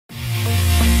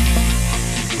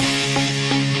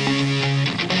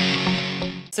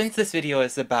Since this video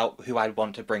is about who I'd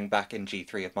want to bring back in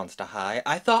G3 of Monster High,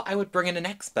 I thought I would bring in an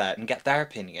expert and get their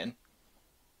opinion.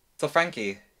 So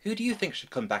Frankie, who do you think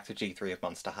should come back to G3 of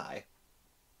Monster High?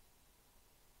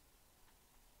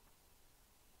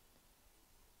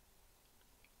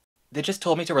 They just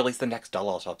told me to release the next doll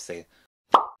autopsy.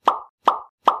 Hi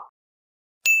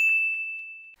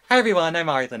everyone, I'm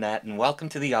Ari Lynette and welcome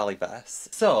to the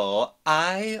Olliverse. So,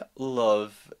 I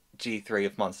love G3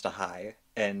 of Monster High,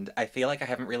 and I feel like I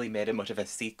haven't really made it much of a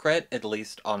secret, at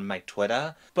least on my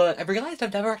Twitter, but I've realised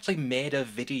I've never actually made a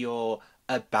video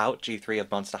about G3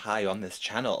 of Monster High on this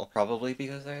channel. Probably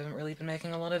because I haven't really been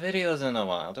making a lot of videos in a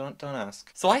while, don't ask.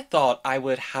 So I thought I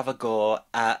would have a go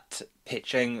at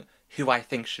pitching who I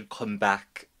think should come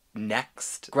back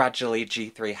next. Gradually,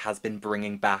 G3 has been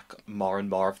bringing back more and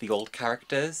more of the old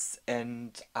characters,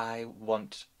 and I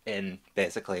want in,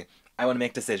 basically. I want to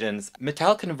make decisions.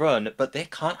 Mattel can run, but they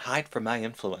can't hide from my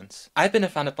influence. I've been a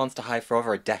fan of Monster High for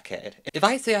over a decade. If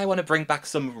I say I want to bring back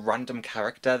some random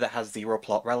character that has zero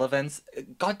plot relevance,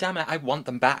 god damn it, I want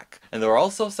them back. And there are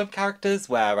also some characters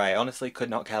where I honestly could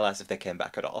not care less if they came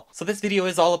back at all. So this video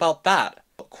is all about that.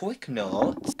 Quick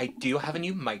note, I do have a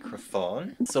new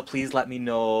microphone, so please let me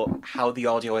know how the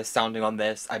audio is sounding on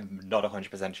this. I'm not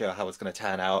 100% sure how it's going to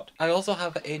turn out. I also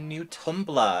have a new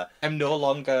tumbler. I'm no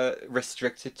longer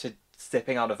restricted to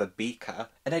sipping out of a beaker,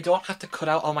 and I don't have to cut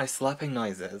out all my slapping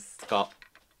noises. It's got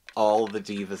all the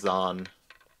divas on.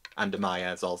 And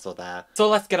Amaya is also there. So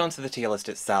let's get onto the tier list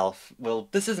itself. Well,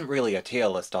 this isn't really a tier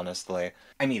list, honestly.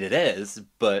 I mean, it is,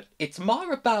 but it's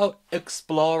more about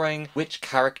exploring which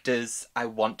characters I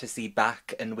want to see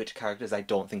back and which characters I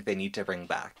don't think they need to bring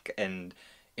back. And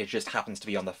it just happens to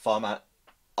be on the format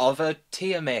of a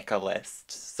tier maker list,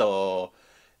 so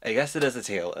I guess it is a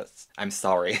tier list. I'm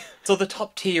sorry. So the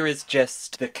top tier is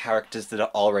just the characters that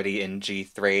are already in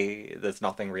G3. There's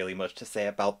nothing really much to say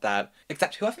about that.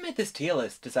 Except whoever made this tier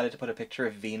list decided to put a picture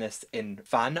of Venus in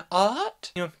fan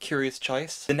art? You know, curious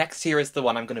choice. The next tier is the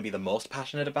one I'm going to be the most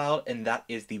passionate about, and that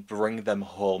is the Bring Them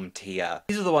Home tier.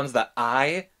 These are the ones that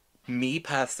me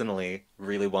personally,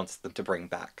 really wants them to bring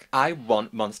back. I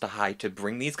want Monster High to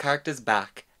bring these characters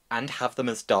back and have them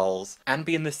as dolls, and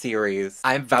be in the series.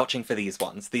 I'm vouching for these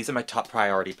ones. These are my top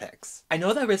priority picks. I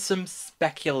know there is some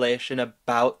speculation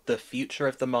about the future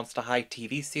of the Monster High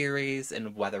TV series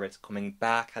and whether it's coming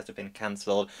back, has it been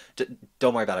cancelled.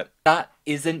 Don't worry about it. That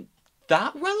isn't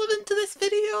that relevant to this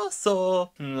video,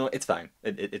 so no, it's fine.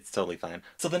 It's totally fine.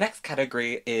 So the next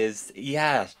category is,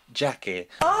 yeah, Jackie.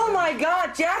 Oh my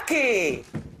god, Jackie!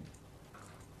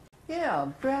 Yeah,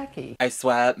 Jackie. I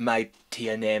swear my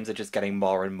tier names are just getting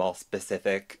more and more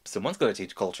specific. Someone's got to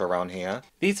teach culture around here.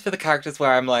 These are for the characters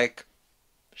where I'm like,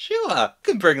 sure,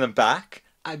 can bring them back.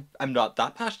 I'm not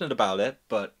that passionate about it,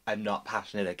 but I'm not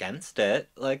passionate against it.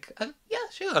 Like, yeah,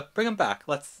 sure, bring them back.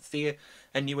 Let's see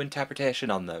a new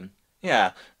interpretation on them.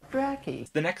 Yeah. Jackie.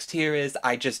 The next tier is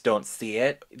I just don't see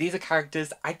it. These are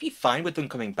characters, I'd be fine with them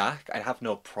coming back. I'd have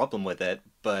no problem with it,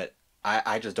 but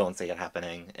I just don't see it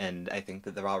happening, and I think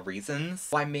that there are reasons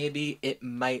why maybe it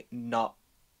might not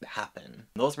happen.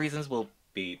 Those reasons will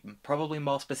be probably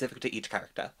more specific to each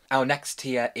character. Our next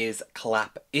tier is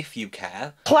Clap If You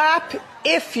Care. Clap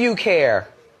if you care.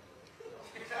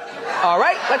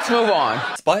 Alright, let's move on.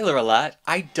 Spoiler alert,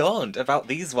 I don't about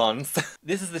these ones.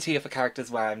 This is the tier for characters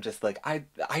where I'm just like, I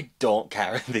don't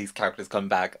care if these characters come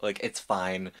back. Like, it's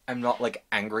fine. I'm not, like,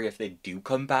 angry if they do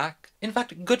come back. In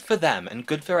fact, good for them, and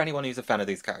good for anyone who's a fan of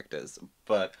these characters.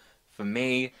 But for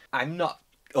me, I'm not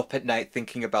up at night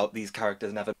thinking about these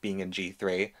characters never being in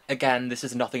G3. Again, this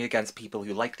is nothing against people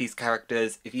who like these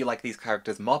characters. If you like these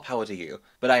characters, more power to you.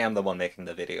 But I am the one making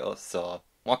the video, so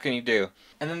what can you do?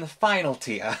 And then the final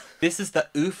tier. This is the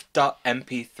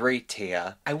oof.mp3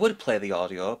 tier. I would play the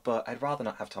audio, but I'd rather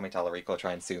not have Tommy Tallarico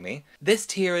try and sue me. This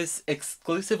tier is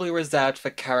exclusively reserved for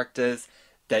characters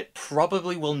that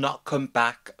probably will not come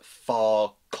back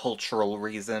for cultural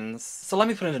reasons. So let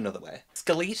me put it another way.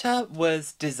 Skeleta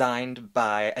was designed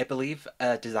by, I believe,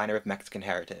 a designer of Mexican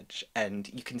heritage, and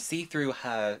you can see through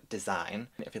her design,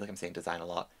 I feel like I'm saying design a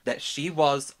lot, that she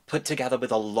was put together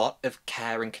with a lot of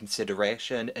care and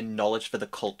consideration and knowledge for the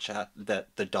culture that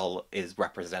the doll is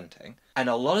representing. And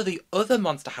a lot of the other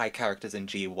Monster High characters in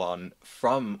G1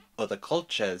 from other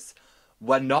cultures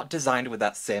were not designed with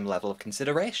that same level of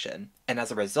consideration. And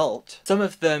as a result, some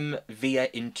of them veer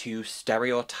into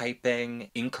stereotyping,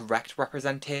 incorrect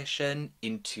representation,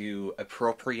 into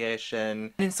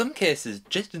appropriation, and in some cases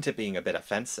just into being a bit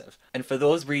offensive. And for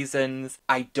those reasons,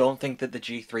 I don't think that the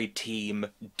G3 team,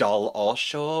 doll or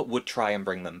show, would try and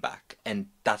bring them back. And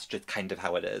that's just kind of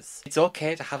how it is. It's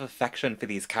okay to have affection for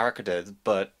these characters,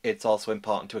 but it's also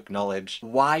important to acknowledge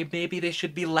why maybe they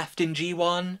should be left in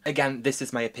G1. Again, this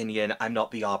is my opinion. I'm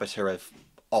not the arbiter of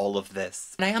all of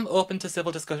this. And I am open to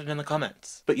civil discussion in the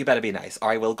comments. But you better be nice,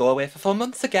 or I will go away for 4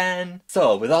 months again.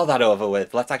 So, with all that over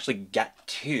with, let's actually get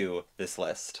to this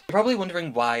list. You're probably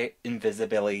wondering why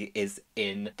Invisibility is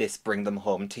in this Bring Them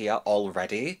Home tier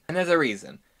already. And there's a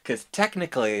reason. Because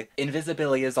technically,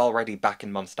 Invisibility is already back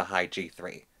in Monster High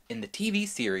G3. In the TV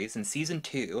series, in Season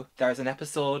 2, there's an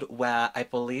episode where, I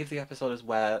believe the episode is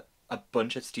where a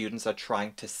bunch of students are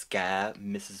trying to scare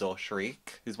Mrs.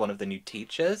 O'Shriek, who's one of the new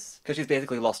teachers, because she's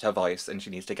basically lost her voice and she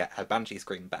needs to get her Banshee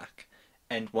scream back.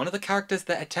 And one of the characters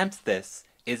that attempts this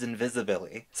is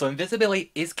Invisibility. So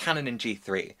Invisibility is canon in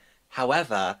G3.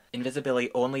 However, Invisibility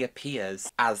only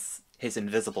appears as his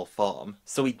invisible form,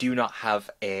 so we do not have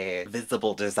a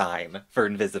visible design for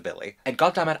Invisibility. And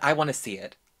goddammit, I want to see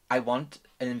it. I want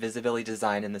an Invisibility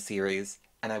design in the series,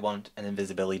 and I want an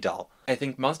Invisibility doll. I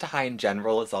think Monster High in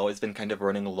general has always been kind of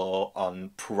running low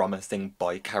on promising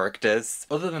boy characters.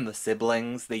 Other than the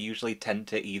siblings, they usually tend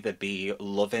to either be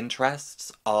love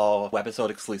interests or webisode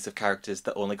exclusive characters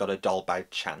that only got a doll by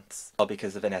chance, or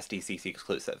because of an SDCC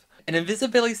exclusive. And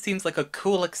Invisibility seems like a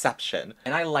cool exception,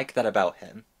 and I like that about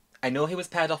him. I know he was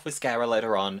paired off with Scara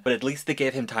later on, but at least they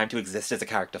gave him time to exist as a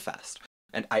character first.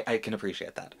 And I can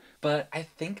appreciate that. But I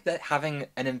think that having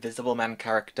an Invisible Man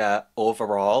character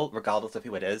overall, regardless of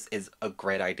who it is a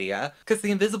great idea. Because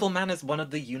the Invisible Man is one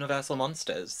of the Universal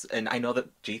monsters. And I know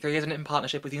that G3 isn't in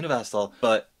partnership with Universal,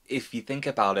 but if you think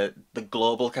about it, the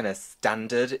global kind of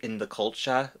standard in the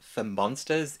culture for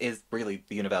monsters is really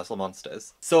the Universal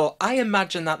monsters. So I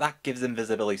imagine that that gives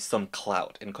Invisibility some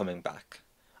clout in coming back.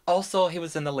 Also, he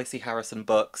was in the Lacey Harrison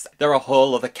books. They're a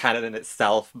whole other canon in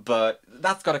itself, but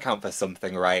that's gotta count for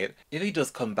something, right? If he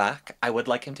does come back, I would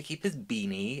like him to keep his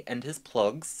beanie and his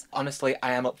plugs. Honestly,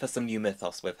 I am up for some new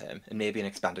mythos with him, and maybe an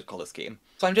expanded colour scheme.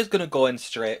 So I'm just gonna go in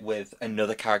straight with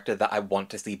another character that I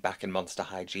want to see back in Monster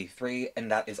High G3,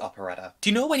 and that is Operetta. Do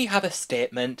you know when you have a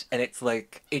statement, and it's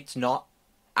like, it's not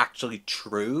actually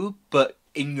true, but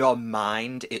in your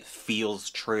mind, it feels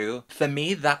true? For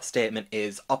me, that statement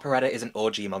is Operetta is an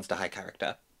OG Monster High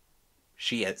character.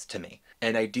 She is, to me.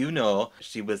 And I do know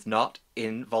she was not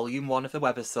in Volume 1 of the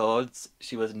webisodes,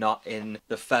 she was not in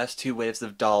the first 2 waves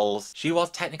of dolls, she was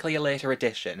technically a later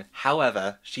addition.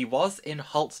 However, she was in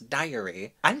Halt's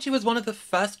Diary, and she was one of the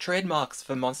first trademarks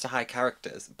for Monster High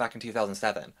characters back in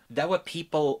 2007. There were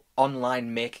people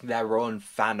online making their own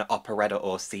fan Operetta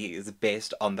OCs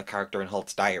based on the character in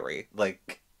Halt's Diary.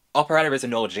 Like, Operetta is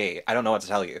an OG, I don't know what to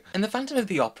tell you. And the Phantom of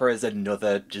the Opera is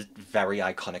another just very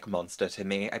iconic monster to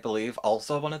me, I believe,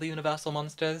 also one of the Universal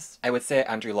monsters. I would say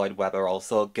Andrew Lloyd Webber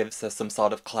also gives her some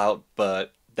sort of clout,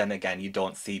 but then again, you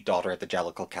don't see Daughter of the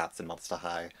Jellicle Cats in Monster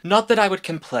High. Not that I would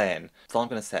complain, that's all I'm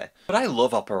gonna say. But I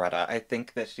love Operetta, I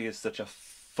think that she is such a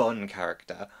fun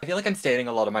character. I feel like I'm stating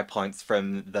a lot of my points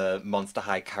from the Monster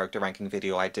High character ranking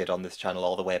video I did on this channel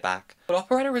all the way back. But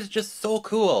Operetta is just so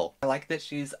cool. I like that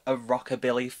she's a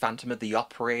rockabilly Phantom of the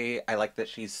Opera. I like that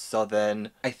she's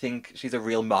southern. I think she's a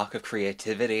real mark of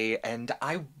creativity, and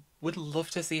I would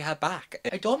love to see her back.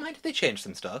 I don't mind if they change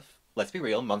some stuff. Let's be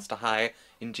real, Monster High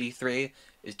in G3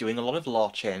 is doing a lot of lore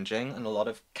changing and a lot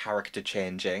of character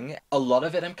changing. A lot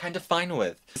of it I'm kind of fine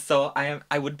with. So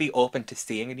I would be open to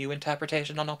seeing a new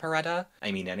interpretation on Operetta.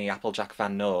 I mean, any Applejack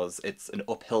fan knows it's an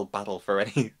uphill battle for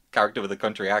any character with a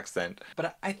country accent.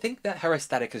 But I think that her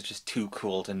aesthetic is just too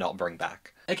cool to not bring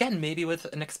back. Again, maybe with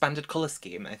an expanded colour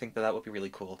scheme. I think that that would be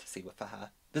really cool to see for her.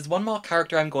 There's one more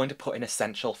character I'm going to put in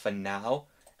Essential for now,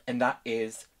 and that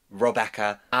is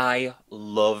Rebecca. I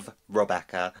love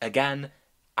Rebecca. Again,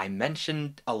 I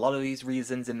mentioned a lot of these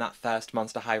reasons in that first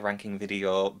Monster High ranking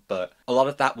video, but a lot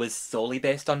of that was solely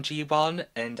based on G1,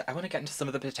 and I want to get into some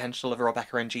of the potential of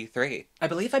Rebecca in G3. I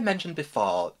believe I mentioned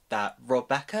before that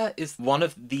Rebecca is one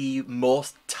of the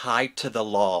most tied to the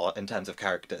lore in terms of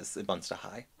characters in Monster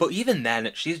High. But even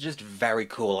then, she's just very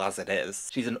cool as it is.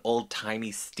 She's an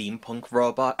old-timey steampunk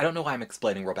robot. I don't know why I'm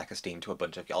explaining Rebecca Steam to a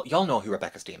bunch of y'all. Y'all know who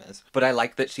Rebecca Steam is. But I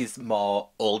like that she's more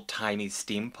old-timey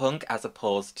steampunk as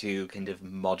opposed to kind of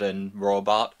modern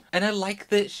robot. And I like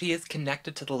that she is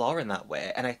connected to the lore in that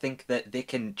way, and I think that they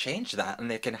can change that and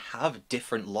they can have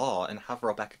different lore and have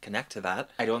Rebecca connect to that.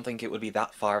 I don't think it would be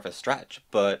that far of a stretch,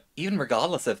 but even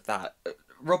regardless of that,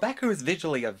 Rebecca is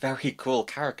visually a very cool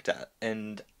character,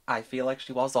 and I feel like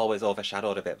she was always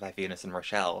overshadowed a bit by Venus and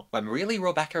Rochelle, when really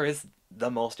Rebecca is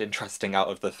the most interesting out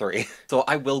of the three. So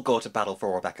I will go to battle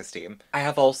for Rebecca's team. I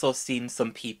have also seen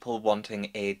some people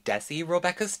wanting a Desi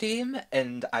Rebecca's team,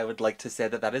 and I would like to say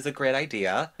that that is a great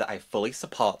idea, that I fully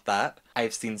support that.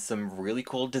 I've seen some really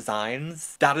cool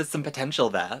designs. That is some potential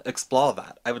there. Explore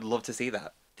that. I would love to see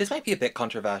that. This might be a bit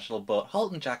controversial, but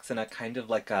Holt and Jackson are kind of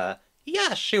like a,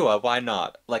 yeah, sure, why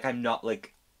not? Like, I'm not,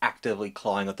 like, actively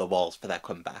clawing at the walls for their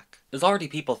comeback. There's already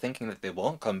people thinking that they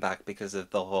won't come back because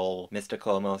of the whole Mr.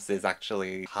 Komos is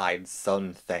actually Hyde's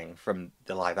son thing from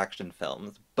the live-action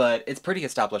films, but it's pretty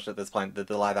established at this point that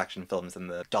the live-action films and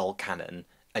the doll canon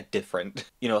are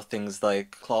different. You know, things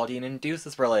like Claudine and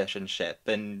Deuce's relationship,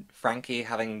 and Frankie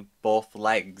having both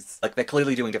legs. Like, they're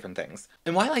clearly doing different things.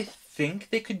 And while I think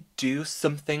they could do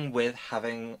something with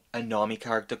having a normie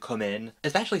character come in,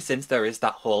 especially since there is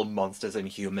that whole monsters and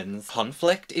humans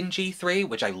conflict in G3,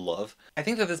 which I love, I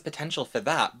think that there's potential for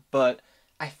that, but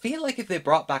I feel like if they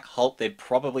brought back Holt, they'd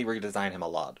probably redesign him a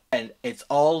lot. And it's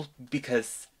all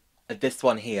because this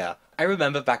one here. I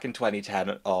remember back in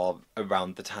 2010, or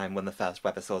around the time when the first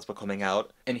webisodes were coming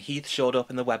out, and Heath showed up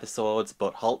in the webisodes,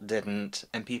 but Holt didn't,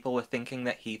 and people were thinking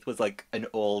that Heath was like an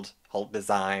old Holt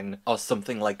design, or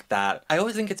something like that. I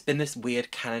always think it's been this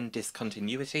weird canon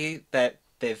discontinuity that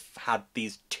they've had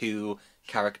these two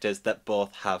characters that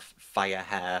both have fire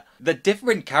hair. They're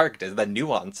different characters, they're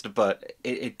nuanced, but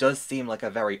it does seem like a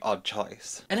very odd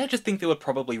choice. And I just think they would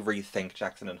probably rethink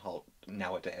Jackson and Holt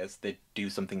nowadays. They'd do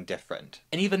something different.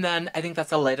 And even then, I think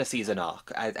that's a later season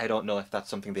arc. I don't know if that's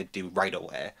something they'd do right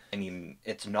away. I mean,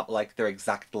 it's not like they're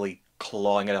exactly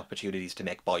clawing at opportunities to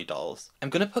make boy dolls.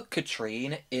 I'm gonna put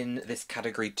Katrine in this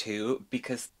category too,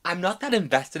 because I'm not that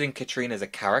invested in Katrine as a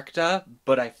character,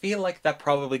 but I feel like they're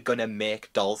probably gonna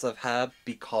make dolls of her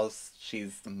because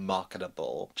she's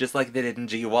marketable. Just like they did in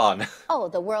G1. Oh,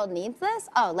 the world needs this?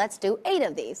 Oh, let's do 8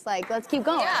 of these. Like, let's keep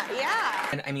going. Yeah.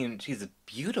 And I mean, she's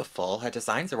beautiful, her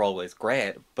designs are always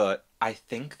great, but I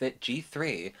think that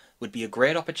G3 would be a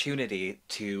great opportunity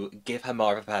to give her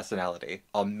more of a personality,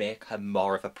 or make her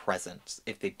more of a presence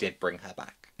if they did bring her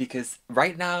back. Because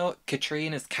right now,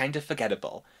 Katrine is kind of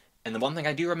forgettable, and the one thing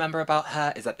I do remember about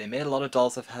her is that they made a lot of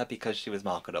dolls of her because she was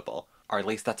marketable. Or at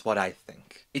least that's what I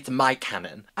think. It's my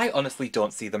canon. I honestly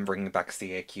don't see them bringing back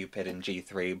CA Cupid in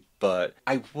G3, but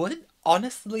I would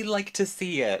honestly like to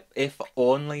see it, if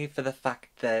only for the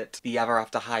fact that the Ever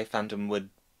After High fandom would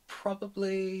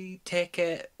probably take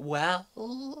it well.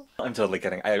 I'm totally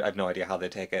kidding. I have no idea how they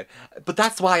take it. But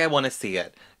that's why I want to see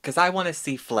it. Because I want to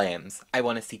see flames. I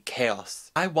want to see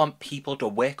chaos. I want people to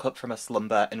wake up from a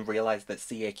slumber and realise that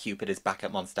CA Cupid is back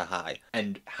at Monster High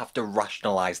and have to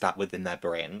rationalise that within their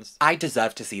brains. I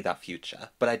deserve to see that future,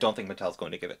 but I don't think Mattel's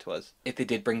going to give it to us. If they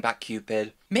did bring back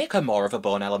Cupid, make her more of a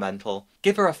bone elemental.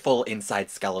 Give her a full inside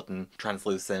skeleton,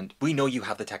 translucent. We know you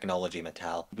have the technology,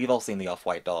 Mattel. We've all seen the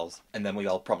Off-White dolls, and then we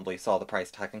all promptly saw the price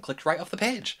tag and clicked right off the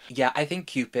page. Yeah, I think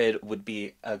Cupid would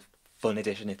be a fun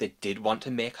addition if they did want to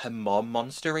make her more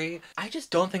monstery. I just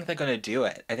don't think they're gonna do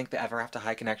it. I think the Ever After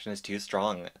High connection is too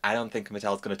strong. I don't think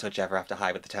Mattel's gonna touch Ever After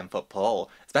High with the 10-foot pole,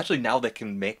 especially now they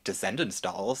can make Descendants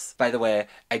dolls. By the way,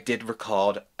 I did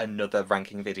record another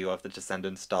ranking video of the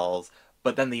Descendants dolls,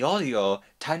 but then the audio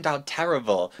turned out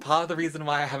terrible. Part of the reason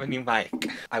why I have a new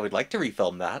mic. I would like to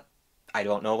refilm that. I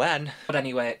don't know when. But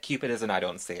anyway, Cupid is and I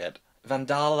don't see it.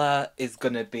 Vandala is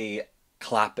gonna be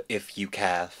clap if you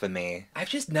care for me. I've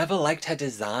just never liked her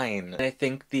design. And I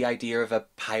think the idea of a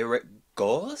pirate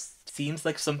ghost seems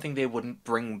like something they wouldn't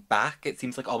bring back. It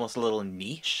seems like almost a little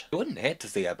niche. I wouldn't hate to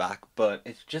see her back, but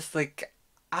it's just like,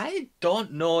 I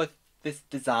don't know if this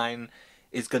design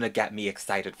is gonna get me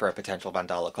excited for a potential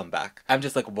Vandala comeback. I'm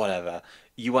just like, whatever.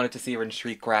 You wanted to see her in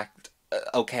Shriek Wrecked?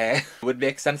 Okay. Would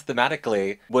make sense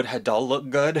thematically. Would her doll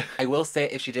look good? I will say,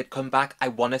 if she did come back, I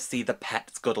want to see the pet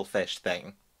scuttlefish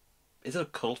thing. Is it a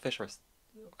cuttlefish or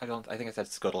I think I said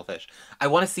scuttlefish. I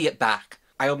want to see it back.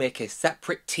 I'll make a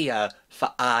separate tier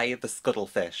for the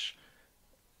scuttlefish.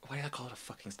 Why did I call it a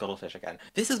fucking scuttlefish again?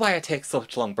 This is why I take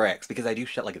such long breaks, because I do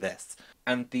shit like this.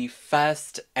 And the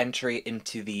first entry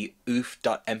into the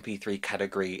oof.mp3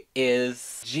 category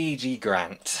is GG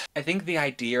Grant. I think the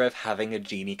idea of having a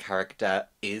genie character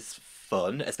is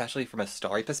fun, especially from a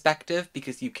story perspective,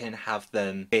 because you can have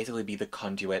them basically be the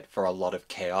conduit for a lot of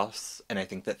chaos. And I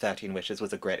think that 13 Wishes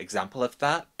was a great example of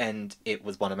that. And it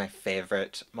was one of my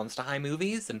favourite Monster High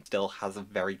movies and still has a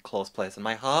very close place in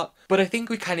my heart. But I think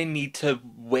we kind of need to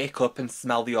wake up and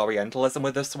smell the Orientalism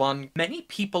with this one. Many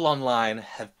people online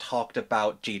have talked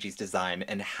about Gigi's design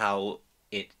and how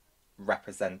it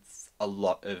represents a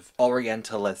lot of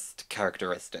Orientalist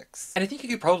characteristics. And I think you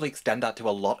could probably extend that to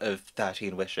a lot of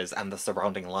 13 Wishes and the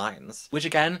surrounding lines. Which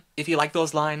again, if you like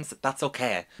those lines, that's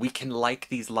okay. We can like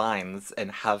these lines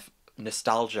and have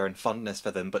nostalgia and fondness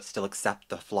for them, but still accept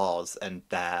the flaws and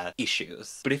their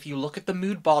issues. But if you look at the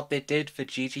mood board they did for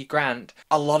Gigi Grant,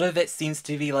 a lot of it seems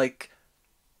to be like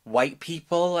white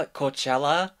people at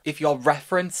Coachella. If your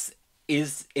reference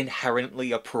is inherently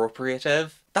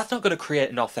appropriative, that's not going to create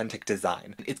an authentic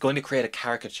design. It's going to create a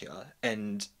caricature,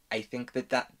 and I think that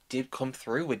that did come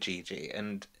through with Gigi,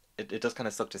 and it does kind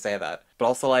of suck to say that. But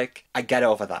also, like, I get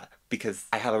over that, because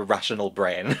I have a rational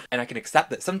brain, and I can accept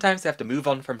that sometimes you have to move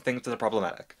on from things that are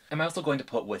problematic. I'm also going to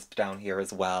put Wisp down here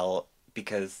as well,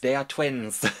 because they are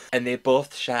twins, and they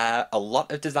both share a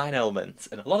lot of design elements,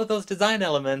 and a lot of those design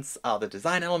elements are the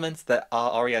design elements that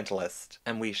are Orientalist,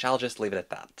 and we shall just leave it at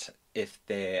that. If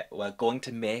they were going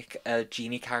to make a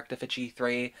genie character for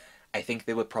G3, I think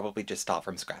they would probably just start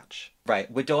from scratch.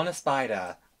 Right, Widona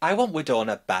Spider. I want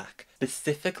Widona back,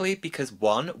 specifically because,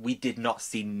 one, we did not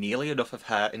see nearly enough of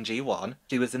her in G1.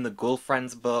 She was in the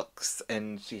Girlfriends books,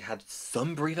 and she had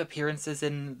some brief appearances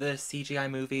in the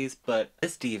CGI movies, but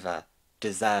this diva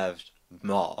deserved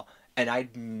more, and I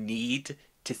need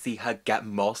to see her get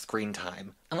more screen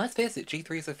time. And let's face it,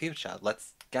 G3 is the future.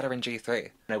 Let's get her in G3.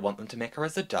 And I want them to make her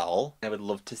as a doll. I would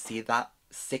love to see that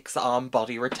 6-arm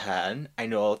body return. I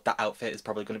know that outfit is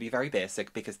probably going to be very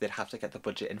basic because they'd have to get the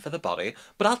budget in for the body,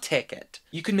 but I'll take it.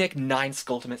 You can make 9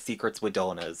 Skulltimate Secrets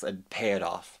Widonas and pay it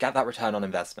off. Get that return on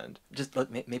investment. Just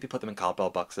maybe put them in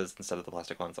cardboard boxes instead of the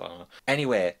plastic ones, I don't know.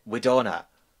 Anyway, Widona.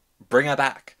 Bring her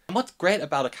back. And what's great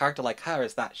about a character like her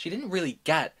is that she didn't really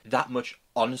get that much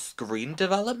on-screen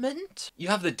development. You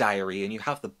have the diary and you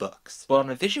have the books, but on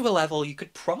a visual level you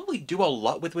could probably do a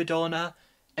lot with Widona,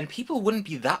 and people wouldn't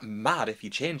be that mad if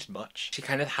you changed much. She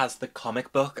kind of has the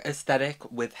comic book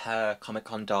aesthetic with her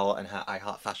Comic-Con doll and her I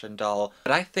Heart Fashion doll,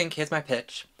 but I think, here's my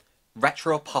pitch,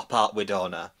 retro pop art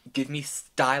Widona. Give me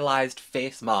stylized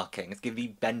face markings, give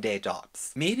me Ben-Day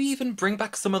dots. Maybe even bring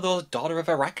back some of those Daughter of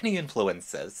Arachne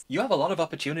influences. You have a lot of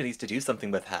opportunities to do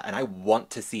something with her, and I want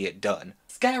to see it done.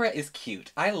 Scara is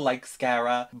cute. I like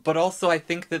Scara, but also I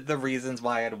think that the reasons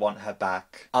why I'd want her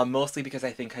back are mostly because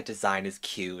I think her design is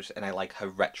cute, and I like her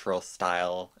retro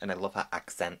style, and I love her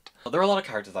accent. There are a lot of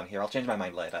characters on here, I'll change my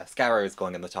mind later. Scara is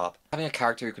going in the top. Having a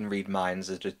character who can read minds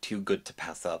is just too good to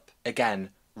pass up.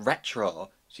 Again,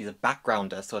 retro. She's a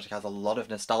backgrounder, so she has a lot of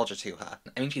nostalgia to her.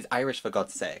 I mean, she's Irish for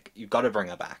God's sake. You've got to bring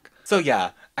her back. So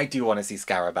yeah, I do want to see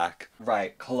Scara back.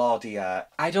 Right, Claudia.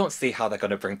 I don't see how they're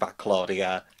going to bring back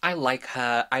Claudia. I like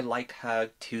her. I like her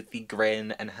toothy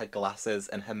grin and her glasses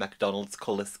and her McDonald's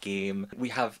colour scheme. We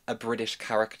have a British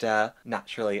character.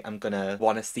 Naturally, I'm gonna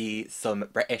want to see some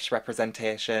British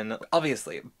representation,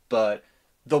 obviously, but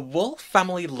the Wolf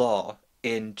family law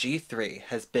in G3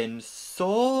 has been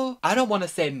so, I don't want to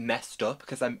say messed up,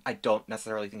 because I don't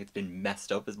necessarily think it's been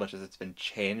messed up as much as it's been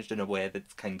changed in a way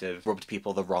that's kind of rubbed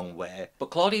people the wrong way. But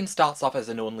Claudine starts off as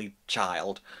an only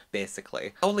child,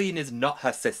 basically. Pauline is not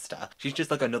her sister. She's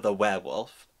just like another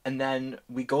werewolf. And then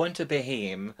we go into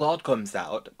Behem. Claude comes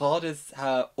out. Claude is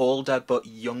her older but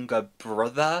younger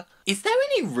brother. Is there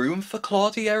any room for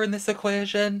Claudia in this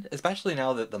equation? Especially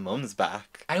now that the mum's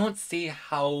back. I don't see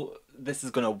how this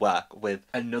is gonna work with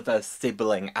another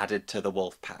sibling added to the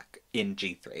wolf pack in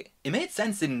G3. It made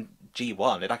sense in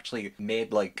G1. It actually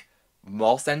made, like,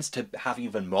 more sense to have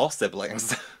even more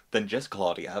siblings than just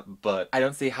Claudia, but I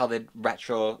don't see how they'd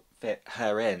retrofit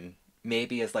her in.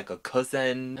 Maybe as like a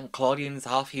cousin, and Claudine's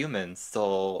half human,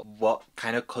 so what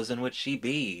kind of cousin would she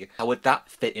be? How would that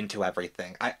fit into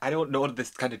everything? I don't know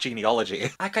this kind of genealogy.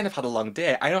 I kind of had a long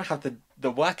day. I don't have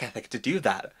the work ethic to do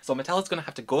that. So Mattel's gonna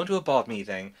have to go into a board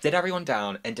meeting, sit everyone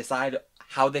down, and decide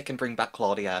how they can bring back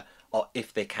Claudia, or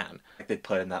if they can. Like, they'd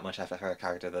put in that much effort for a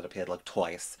character that appeared like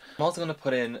twice. I'm also gonna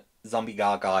put in Zombie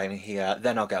Gaga in here.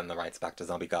 They're not getting the rights back to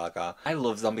Zombie Gaga. I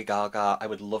love Zombie Gaga. I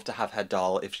would love to have her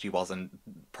doll if she wasn't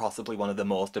possibly one of the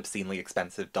most obscenely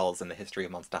expensive dolls in the history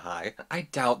of Monster High. I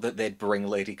doubt that they'd bring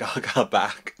Lady Gaga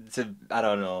back to, I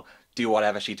don't know, do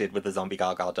whatever she did with the Zombie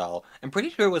Gaga doll. I'm pretty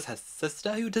sure it was her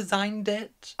sister who designed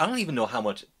it. I don't even know how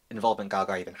much involvement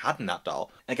Gaga even had in that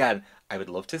doll. Again, I would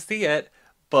love to see it,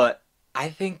 but I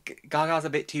think Gaga's a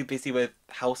bit too busy with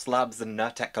House Labs and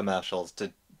Nurtec commercials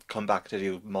to come back to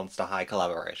do Monster High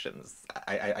collaborations.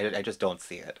 I just don't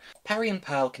see it. Perry and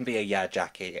Pearl can be a yeah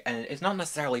Jackie, and it's not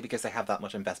necessarily because they have that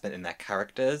much investment in their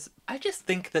characters. I just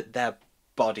think that their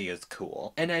body is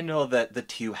cool. And I know that the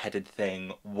two-headed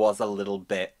thing was a little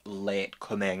bit late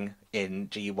coming in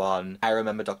G1. I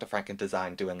remember Dr.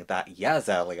 Frankendesign doing that years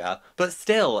earlier, but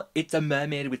still, it's a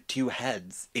mermaid with two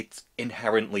heads. It's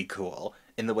inherently cool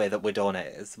in the way that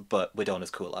Widona is, but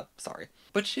Widona's cooler, sorry.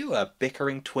 But sure,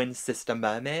 bickering twin sister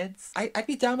mermaids? I'd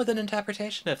be down with an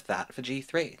interpretation of that for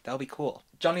G3. That would be cool.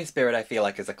 Johnny Spirit I feel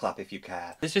like is a clap if you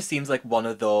care. This just seems like one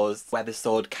of those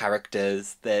weathersword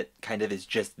characters that kind of is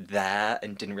just there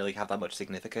and didn't really have that much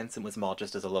significance and was more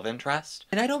just as a love interest.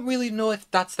 And I don't really know if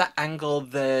that's the angle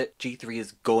that G3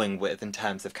 is going with in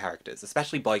terms of characters,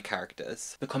 especially boy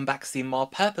characters. The comebacks seem more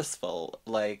purposeful,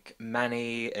 like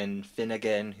Manny and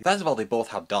Finnegan. First of all, they both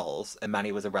had dolls, and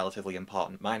Manny was a relatively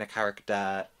important minor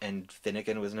character, and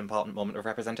Finnegan was an important moment of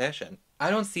representation. I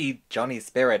don't see Johnny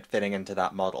Spirit fitting into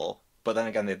that model. But then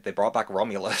again, they brought back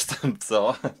Romulus,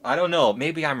 so I don't know,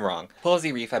 maybe I'm wrong.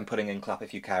 Posey Reef I'm putting in Clap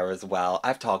If You Care as well.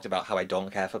 I've talked about how I don't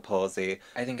care for Posey.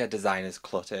 I think her design is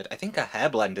cluttered. I think her hair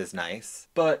blend is nice.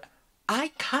 But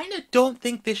I kind of don't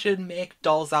think they should make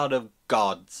dolls out of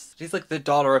gods. She's like the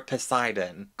daughter of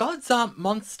Poseidon. Gods aren't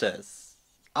monsters,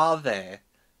 are they?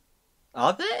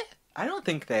 Are they? I don't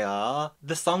think they are.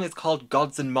 The song is called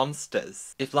Gods and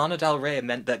Monsters. If Lana Del Rey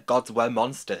meant that gods were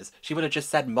monsters, she would have just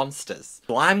said monsters.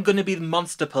 So I'm gonna be the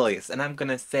monster police, and I'm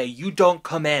gonna say you don't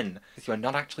come in, because you're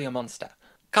not actually a monster.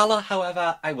 Kala,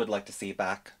 however, I would like to see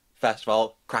back. First of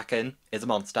all, Kraken is a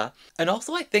monster. And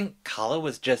also I think Kala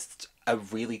was just a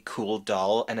really cool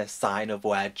doll and a sign of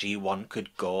where G1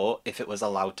 could go if it was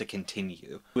allowed to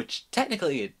continue. Which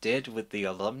technically it did with the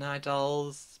alumni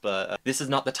dolls, but this is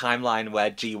not the timeline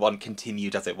where G1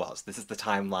 continued as it was. This is the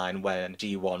timeline when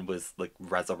G1 was like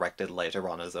resurrected later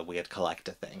on as a weird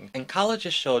collector thing. And Kala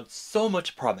just showed so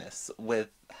much promise with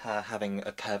her having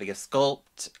a curvier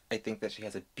sculpt. I think that she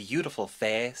has a beautiful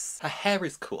face. Her hair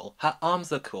is cool. Her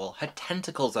arms are cool. Her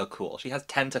tentacles are cool. She has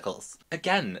tentacles.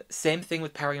 Again, same thing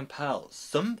with Perry and Pearl.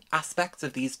 Some aspects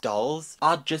of these dolls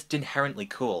are just inherently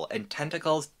cool, and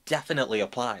tentacles definitely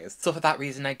applies. So for that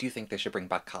reason, I do think they should bring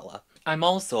back Kala. I'm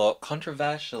also,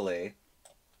 controversially,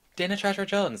 Dana Treasure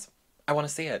Jones. I want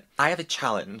to see it. I have a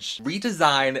challenge.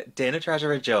 Redesign Dana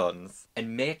Treasure Jones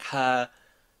and make her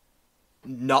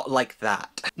not like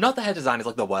that. Not that her design is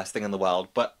like the worst thing in the world,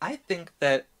 but I think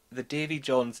that the Davy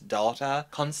Jones daughter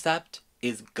concept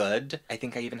is good. I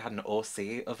think I even had an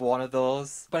OC of one of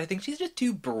those. But I think she's just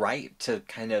too bright to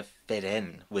kind of fit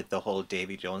in with the whole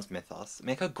Davy Jones mythos.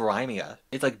 Make her grimier.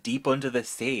 It's like deep under the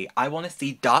sea. I want to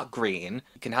see dark green.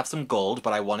 You can have some gold,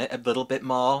 but I want it a little bit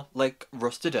more like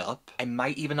rusted up. I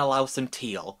might even allow some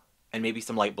teal and maybe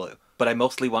some light blue. But I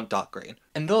mostly want dark green.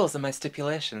 And those are my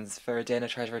stipulations for a Dana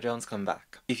Treasure Jones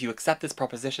comeback. If you accept this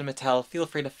proposition, Mattel, feel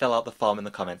free to fill out the form in the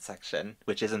comments section,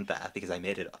 which isn't there because I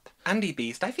made it up. Andy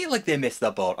Beast, I feel like they missed the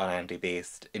boat on Andy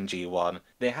Beast in G1.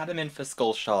 They had him in for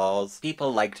Skull Shores.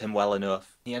 People liked him well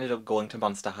enough. He ended up going to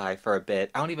Monster High for a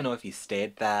bit. I don't even know if he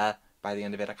stayed there by the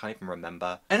end of it. I can't even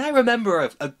remember. And I remember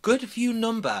a good few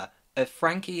number of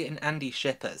Frankie and Andy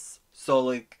shippers. So,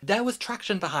 like, there was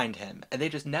traction behind him, and they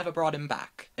just never brought him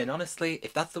back. And honestly,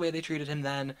 if that's the way they treated him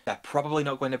then, they're probably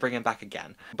not going to bring him back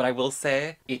again. But I will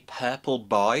say, a purple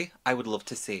boy, I would love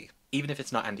to see. Even if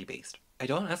it's not Andy Beast. I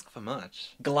don't ask for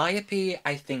much. Galliope,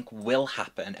 I think, will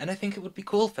happen, and I think it would be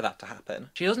cool for that to happen.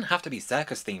 She doesn't have to be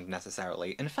circus-themed,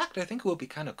 necessarily. In fact, I think it would be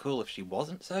kind of cool if she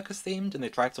wasn't circus-themed and they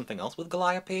tried something else with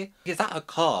Galliope. Because at her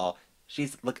core,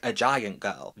 she's, like, a giant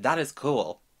girl. That is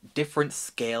cool. Different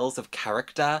scales of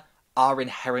character are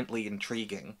inherently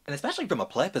intriguing. And especially from a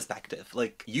play perspective,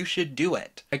 like, you should do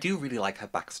it. I do really like her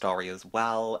backstory as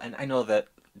well, and I know that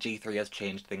G3 has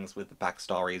changed things with the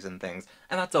backstories and things,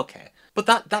 and that's okay. But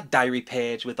that diary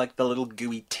page with, like, the little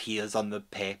gooey tears on the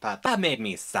paper, that made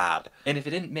me sad. And if it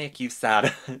didn't make you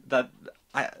sad,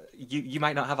 you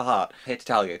might not have a heart. I hate to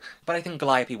tell you. But I think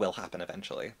Galliope will happen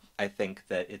eventually. I think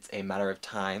that it's a matter of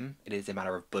time. It is a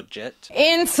matter of budget.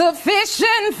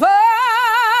 Insufficient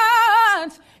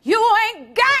funds. You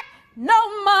ain't got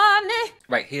no money.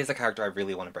 Right, here's a character I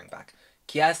really want to bring back.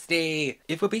 Kirsty!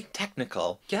 If we're being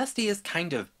technical, Kirsty is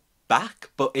kind of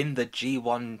back, but in the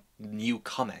G1 new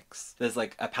comics. There's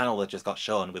like a panel that just got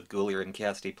shown with Ghoulier and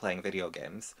Kirsty playing video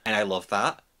games. And I love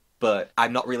that. but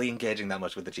I'm not really engaging that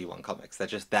much with the G1 comics. They're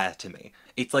just there to me.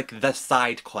 It's like the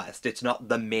side quest, it's not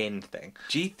the main thing.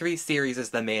 G3 series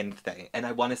is the main thing, and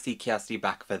I want to see Kirsty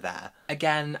back for there.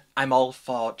 Again, I'm all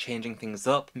for changing things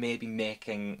up, maybe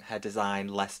making her design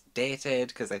less dated,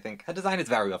 because I think her design is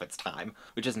very of its time,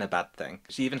 which isn't a bad thing.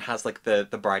 She even has like the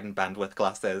bride and bandwidth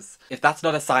glasses. If that's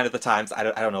not a sign of the times, I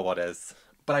don't know what is.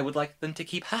 But I would like them to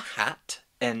keep her hat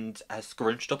and a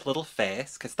scrunched up little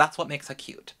face, because that's what makes her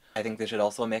cute. I think they should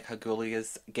also make her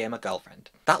Ghoulia's gamer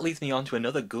girlfriend. That leads me on to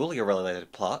another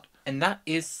Ghoulia-related plot, and that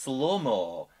is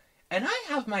Slow-Mo. And I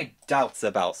have my doubts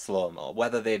about Slow-Mo,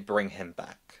 whether they'd bring him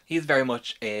back. He's very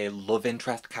much a love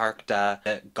interest character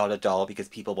that got a doll because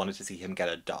people wanted to see him get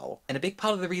a doll. And a big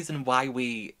part of the reason why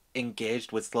we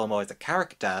engaged with Slow-Mo as a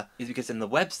character is because in the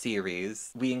web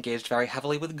series, we engaged very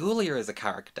heavily with Ghoulia as a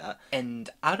character. And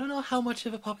I don't know how much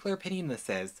of a popular opinion this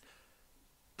is,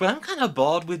 but I'm kind of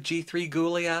bored with G3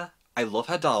 Ghoulia. I love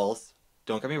her dolls.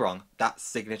 Don't get me wrong, that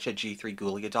signature G3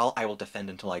 Ghoulia doll I will defend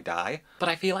until I die. But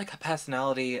I feel like her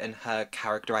personality and her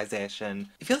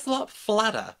characterization, it feels a lot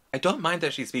flatter. I don't mind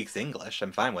that she speaks English,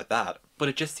 I'm fine with that. But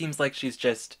it just seems like she's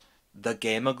just the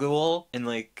gamer ghoul, and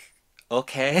like,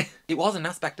 okay. It was an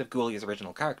aspect of Ghoulia's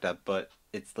original character, but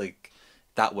it's like,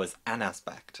 that was an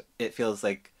aspect. It feels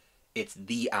like it's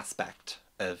the aspect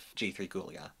of G3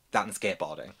 Ghoulia. That and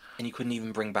skateboarding. And you couldn't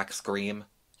even bring back Scream.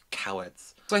 You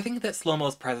cowards. So I think that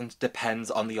Slow-Mo's presence depends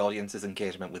on the audience's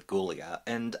engagement with Ghoulia,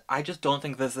 and I just don't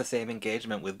think there's the same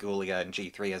engagement with Ghoulia in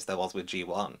G3 as there was with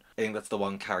G1. I think that's the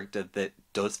one character that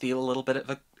does feel a little bit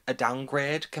of a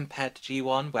downgrade compared to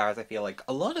G1, whereas I feel like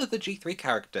a lot of the G3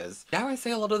 characters, dare I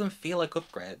say a lot of them feel like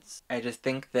upgrades. I just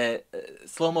think that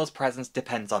Slow-Mo's presence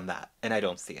depends on that, and I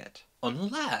don't see it.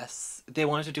 Unless they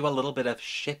wanted to do a little bit of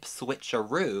ship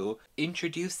switcheroo,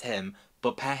 introduce him,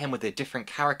 but pair him with a different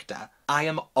character. I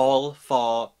am all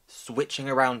for switching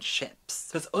around ships.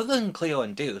 Because other than Cleo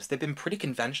and Deuce, they've been pretty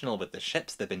conventional with the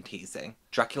ships they've been teasing.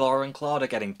 Dracula and Claude are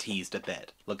getting teased a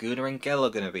bit. Laguna and Gil are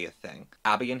going to be a thing.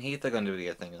 Abby and Heath are going to be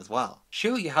a thing as well.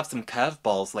 Sure, you have some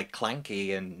curveballs like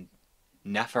Clanky and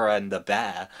Nephra and the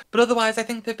Bear, but otherwise I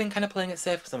think they've been kind of playing it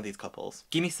safe for some of these couples.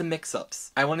 Give me some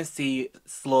mix-ups. I want to see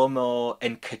Slow-Mo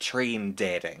and Katrine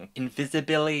dating.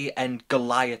 Invisibility and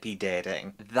Galliope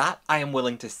dating. That I am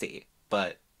willing to see,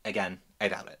 but again, I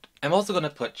doubt it. I'm also going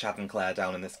to put Chad and Claire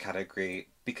down in this category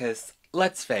because,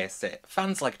 let's face it,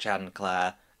 fans like Chad and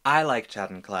Claire, I like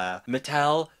Chad and Claire.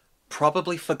 Mattel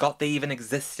probably forgot they even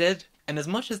existed, and as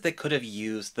much as they could have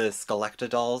used the Skellacta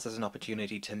dolls as an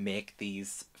opportunity to make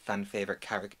these fan favourite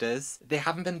characters, they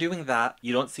haven't been doing that.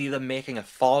 You don't see them making a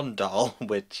Fawn doll,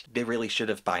 which they really should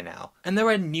have by now. And there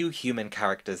are new human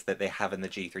characters that they have in the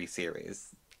G3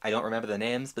 series. I don't remember the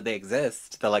names, but they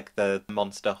exist. They're like the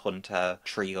Monster Hunter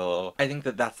trio. I think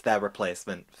that that's their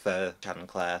replacement for Chad and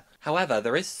Claire. However,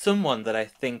 there is someone that I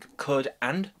think could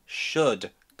and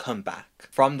should come back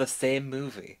from the same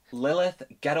movie. Lilith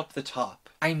Get Up the Top.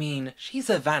 I mean, she's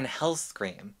a Van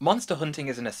Helscream. Monster hunting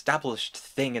is an established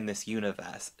thing in this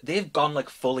universe. They've gone like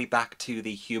fully back to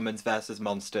the humans versus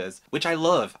monsters, which I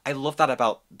love. I love that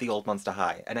about the old Monster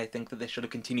High, and I think that they should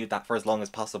have continued that for as long as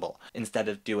possible, instead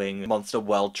of doing monster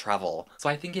world travel. So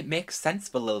I think it makes sense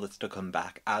for Lilith to come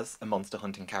back as a monster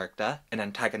hunting character, an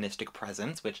antagonistic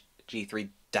presence, which G3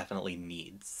 definitely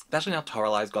needs. Especially now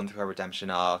Toralai's gone through her redemption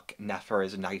arc, Nephra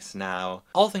is nice now.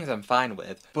 All things I'm fine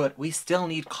with, but we still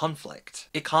need conflict.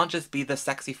 It can't just be the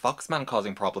sexy Foxman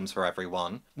causing problems for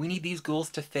everyone. We need these ghouls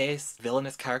to face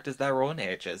villainous characters their own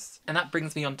ages. And that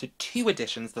brings me on to two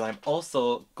additions that I'm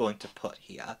also going to put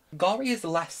here. Gori is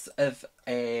less of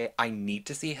a I need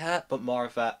to see her, but more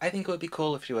of a I think it would be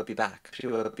cool if she would be back. She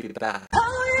would be back.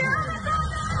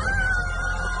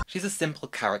 She's a simple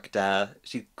character,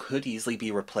 she could easily be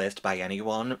replaced by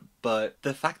anyone, but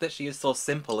the fact that she is so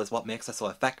simple is what makes her so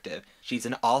effective. She's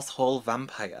an arsehole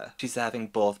vampire. She's serving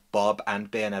both Bob and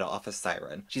Bayonetta Office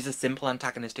Siren. She's a simple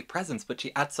antagonistic presence, but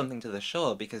she adds something to the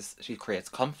show because she creates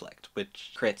conflict,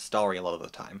 which creates story a lot of the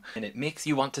time. And it makes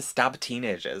you want to stab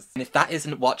teenagers. And if that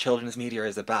isn't what children's media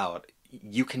is about,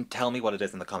 you can tell me what it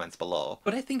is in the comments below.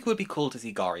 But I think it would be cool to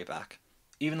see Gori back.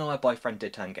 Even though my boyfriend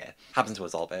did turn gay. Happens to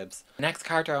us all, babes. The next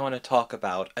character I want to talk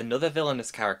about, another villainous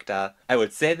character. I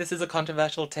would say this is a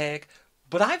controversial take,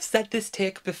 but I've said this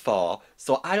take before,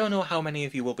 so I don't know how many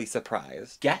of you will be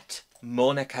surprised. Get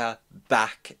Monica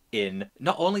back in.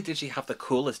 Not only did she have the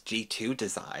coolest G2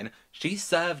 design, she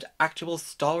served actual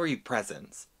story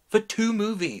presence for 2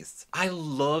 movies. I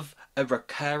love a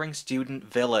recurring student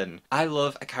villain. I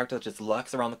love a character that just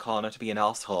lurks around the corner to be an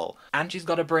asshole. And she's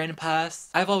got a brain purse.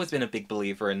 I've always been a big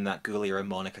believer in that Ghoulia and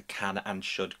Monica can and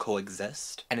should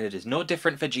coexist, and it is no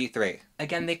different for G3.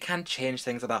 Again, they can change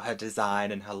things about her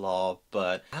design and her lore,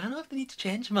 but I don't know if they need to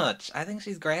change much. I think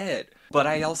she's great. But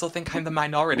I also think I'm the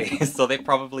minority, so they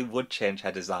probably would change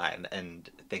her design and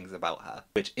things about her.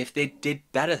 Which, if they did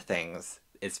better things,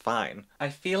 is fine. I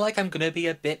feel like I'm gonna be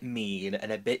a bit mean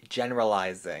and a bit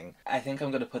generalizing. I think I'm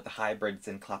gonna put the hybrids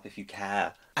in Clap If You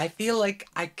Care. I feel like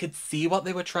I could see what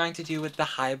they were trying to do with the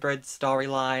hybrid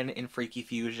storyline in Freaky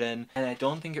Fusion, and I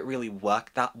don't think it really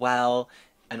worked that well.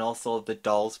 And also the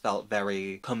dolls felt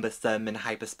very cumbersome and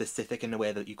hyper-specific in a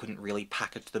way that you couldn't really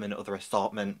package them in other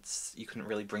assortments. You couldn't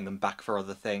really bring them back for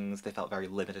other things. They felt very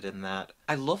limited in that.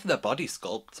 I love their body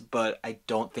sculpt, but I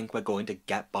don't think we're going to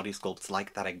get body sculpts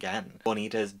like that again.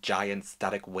 Bonita's giant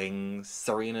static wings,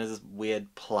 Serena's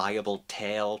weird pliable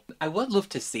tail. I would love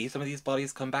to see some of these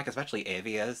bodies come back, especially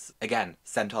Avia's. Again,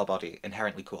 centaur body,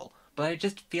 inherently cool. But I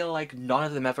just feel like none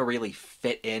of them ever really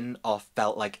fit in or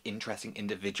felt like interesting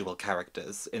individual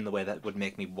characters in the way that would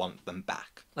make me want them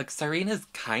back. Like, Serena's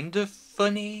kind of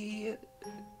funny.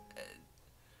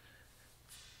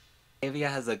 Avia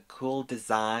has a cool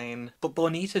design, but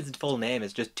Bonita's full name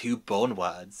is just 2 bone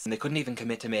words, and they couldn't even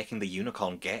commit to making the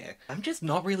unicorn gay. I'm just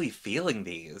not really feeling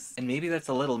these, and maybe that's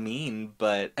a little mean,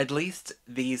 but at least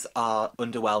these are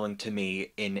underwhelming to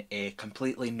me in a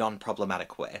completely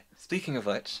non-problematic way. Speaking of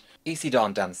which, EC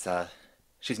Dawn Dancer.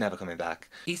 She's never coming back.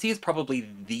 EC is probably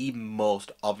the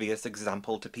most obvious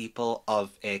example to people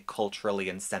of a culturally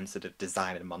insensitive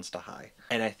design in Monster High.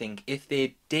 And I think if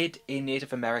they did a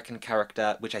Native American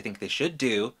character, which I think they should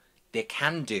do, they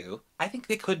can do, I think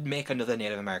they could make another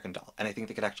Native American doll, and I think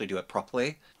they could actually do it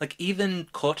properly. Like, even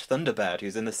Court Thunderbird,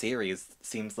 who's in the series,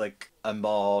 seems like a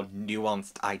more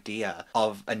nuanced idea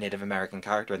of a Native American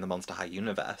character in the Monster High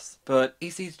universe. But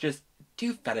EC's just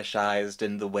too fetishized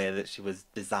in the way that she was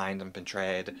designed and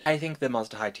portrayed. I think the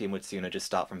Monster High team would sooner just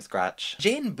start from scratch.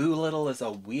 Jane Boolittle is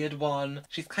a weird one.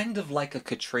 She's kind of like a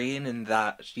Katrine in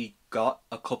that she got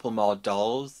a couple more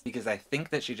dolls, because I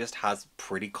think that she just has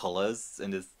pretty colours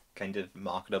and is kind of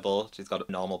marketable. She's got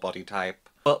a normal body type.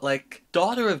 But like,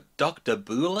 daughter of Dr.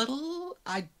 Boolittle?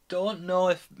 I don't know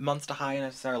if Monster High are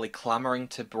necessarily clamouring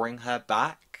to bring her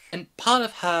back. And part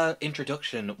of her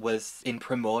introduction was in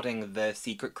promoting the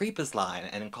Secret Creepers line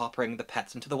and incorporating the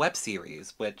pets into the web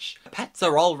series, which pets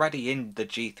are already in the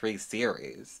G3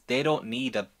 series. They don't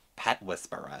need a pet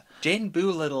whisperer. Jane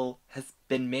Boolittle has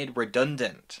been made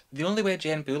redundant. The only way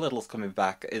Jane Boolittle's coming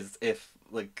back is if,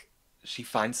 like, she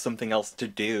finds something else to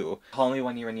do. Call Me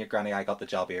When You're in Your Granny I Got the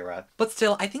Job era. But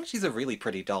still, I think she's a really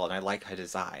pretty doll and I like her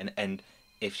design, and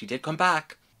if she did come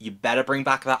back, you better bring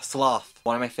back that sloth.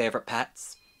 One of my favourite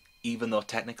pets, even though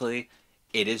technically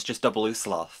it is just a blue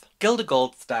sloth. Gilda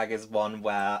Goldstag is one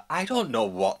where I don't know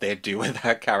what they'd do with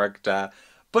her character,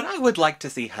 but I would like to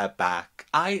see her back.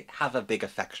 I have a big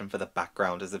affection for the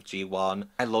backgrounders of G1.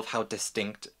 I love how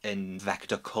distinct and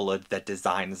vector-coloured their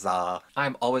designs are.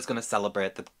 I'm always going to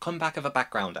celebrate the comeback of a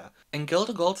backgrounder. And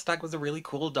Gilda Goldstag was a really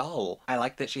cool doll. I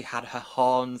like that she had her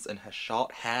horns and her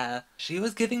short hair. She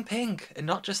was giving pink, and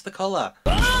not just the colour.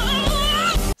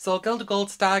 So Gilda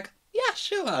Goldstag, yeah,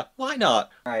 sure, why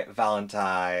not? Alright,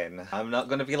 Valentine. I'm not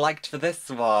gonna be liked for this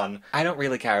one. I don't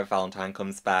really care if Valentine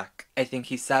comes back. I think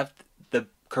he served the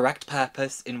correct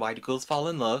purpose in Why Do Ghouls Fall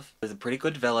in Love. Was a pretty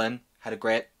good villain, had a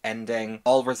great ending,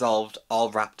 all resolved, all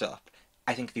wrapped up.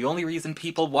 I think the only reason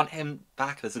people want him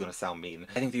back, this is gonna sound mean,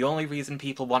 I think the only reason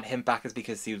people want him back is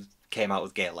because he came out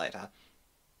as gay later.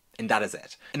 And that is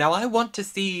it. Now, I want to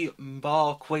see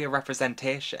more queer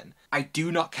representation. I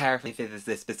do not care if it is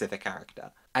this specific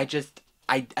character. I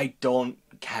don't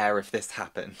care if this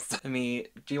happens. I mean,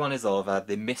 G1 is over.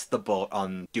 They missed the boat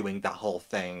on doing that whole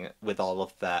thing with all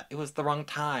of that. It was the wrong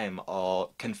time,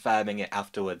 or confirming it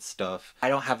afterwards stuff. I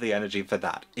don't have the energy for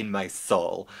that in my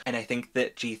soul. And I think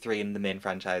that G3 in the main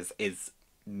franchise is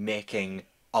making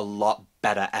a lot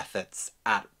better efforts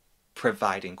at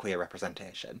providing queer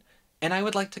representation. And I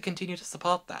would like to continue to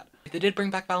support that. If they did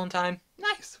bring back Valentine,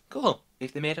 nice, cool.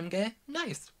 If they made him gay,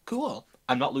 nice, cool.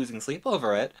 I'm not losing sleep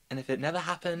over it, and if it never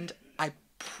happened, I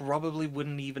probably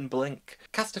wouldn't even blink.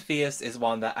 Castafias is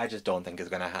one that I just don't think is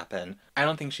going to happen. I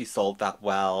don't think she sold that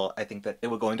well. I think that they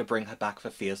were going to bring her back for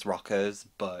Fierce Rockers,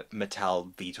 but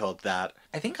Mattel vetoed that.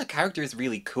 I think her character is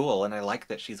really cool, and I like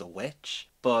that she's a witch,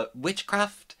 but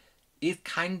witchcraft is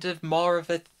kind of more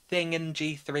of a thing in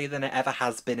G3 than it ever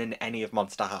has been in any of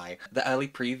Monster High. The early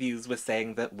previews were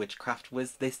saying that witchcraft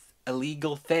was this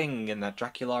illegal thing and that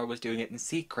Dracula was doing it in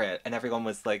secret, and everyone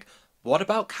was like, what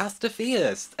about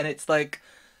Castafias? And it's like,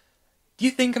 Do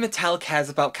you think Mattel cares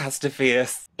about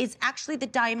Castafius? Is actually the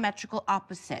diametrical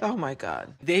opposite. Oh my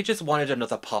god. They just wanted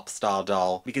another pop star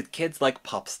doll, because kids like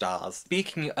pop stars.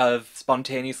 Speaking of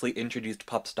spontaneously introduced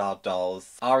pop star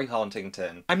dolls, Ari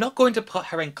Hauntington. I'm not going to put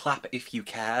her in Clap If You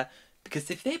Care, because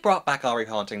if they brought back Ari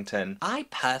Hauntington, I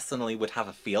personally would have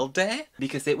a field day,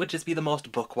 because it would just be the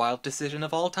most book-wild decision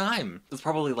of all time. There's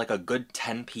probably like a good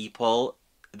 10 people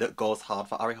that goes hard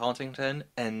for Ari Hauntington,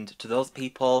 and to those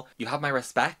people, you have my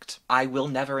respect. I will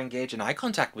never engage in eye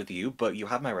contact with you, but you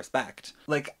have my respect.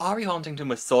 Like, Ari Hauntington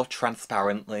was so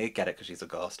transparently, get it because she's a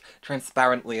ghost,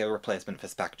 transparently a replacement for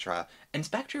Spectra, and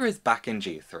Spectra is back in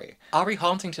G3. Ari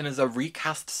Hauntington is a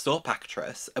recast soap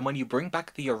actress, and when you bring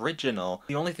back the original,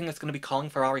 the only thing that's going to be calling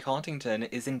for Ari Hauntington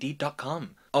is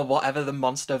Indeed.com. Or whatever the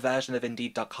monster version of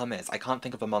Indeed.com is. I can't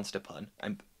think of a monster pun.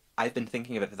 I've been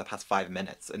thinking of it for the past 5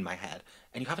 minutes in my head,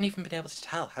 and you haven't even been able to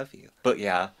tell, have you? But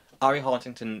yeah, Ari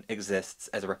Hauntington exists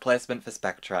as a replacement for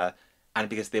Spectra, and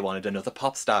because they wanted another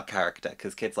pop star character,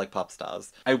 because kids like pop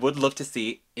stars. I would love to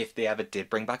see, if they ever did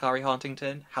bring back Ari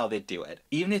Hauntington, how they'd do it.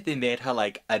 Even if they made her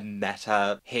like a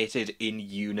meta, hated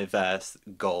in-universe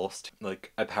ghost,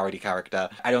 like a parody character.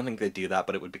 I don't think they'd do that,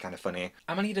 but it would be kind of funny.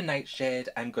 Amanita Nightshade,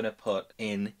 I'm gonna put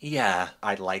in, yeah,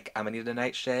 I like Amanita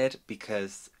Nightshade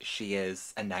because she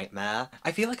is a nightmare.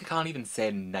 I feel like I can't even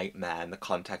say nightmare in the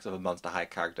context of a Monster High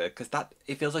character, because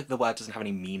it feels like the word doesn't have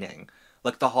any meaning.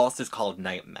 Like, the horse is called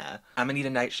Nightmare. Amanita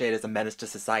Nightshade is a menace to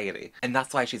society, and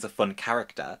that's why she's a fun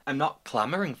character. I'm not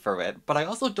clamoring for it, but I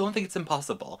also don't think it's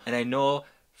impossible. And I know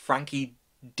Frankie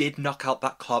did knock out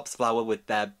that corpse flower with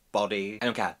their body. I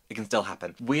don't care. It can still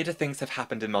happen. Weirder things have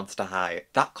happened in Monster High.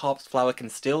 That corpse flower can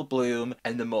still bloom,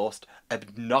 and the most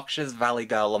obnoxious valley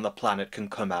girl on the planet can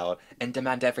come out and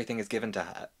demand everything is given to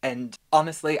her. And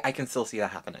honestly, I can still see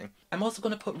that happening. I'm also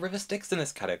going to put River Styx in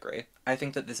this category. I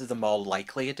think that this is a more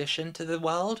likely addition to the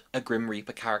world. A Grim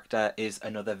Reaper character is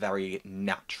another very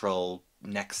natural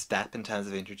next step in terms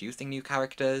of introducing new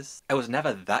characters. I was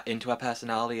never that into her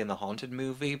personality in the Haunted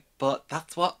movie, but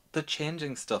that's what the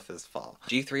changing stuff is for.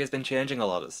 G3 has been changing a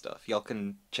lot of stuff. Y'all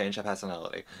can change her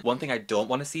personality. One thing I don't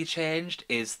want to see changed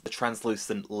is the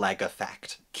translucent leg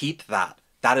effect. Keep that.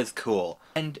 That is cool.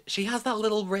 And she has that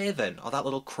little raven, or that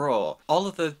little crow. All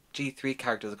of the G3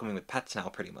 characters are coming with pets now,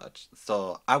 pretty much.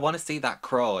 So I want to see that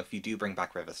crow if you do bring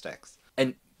back River Styx.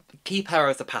 And keep her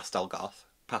as a pastel goth.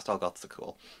 Pastel goths are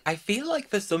cool. I feel like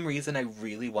for some reason I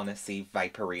really want to see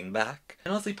Viperine back.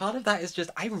 And honestly, part of that is just,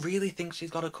 I really think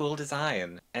she's got a cool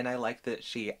design. And I like that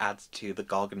she adds to the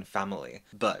Gorgon family.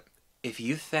 But if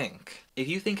you think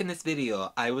in this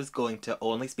video I was going to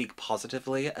only speak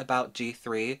positively about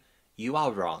G3, you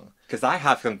are wrong. Because I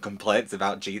have some complaints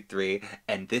about G3,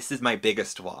 and this is my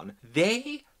biggest one.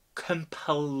 They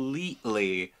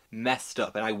completely messed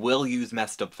up, and I will use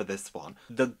messed up for this one,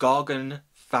 the Gorgon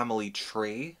family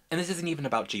tree. And this isn't even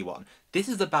about G1. This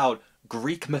is about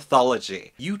Greek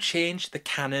mythology. You changed the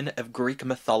canon of Greek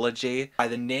mythology by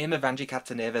the name of Angie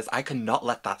Katsanevis. I cannot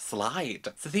let that slide.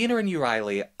 Sathena and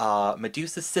Euryale are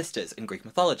Medusa's sisters in Greek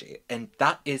mythology, and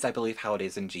that is, I believe, how it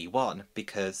is in G1,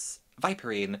 because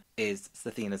Viperine is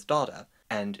Sathena's daughter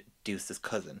and Deuce's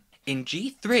cousin. In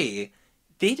G3,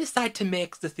 they decide to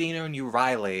make Sathena and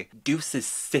Euryale Deuce's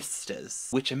sisters,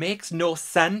 which makes no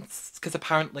sense, because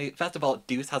apparently, first of all,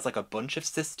 Deuce has like a bunch of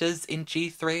sisters in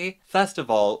G3. First of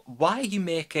all, why are you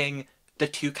making the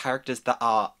two characters that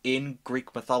are in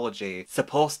Greek mythology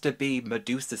supposed to be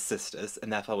Medusa's sisters,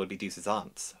 and therefore would be Deuce's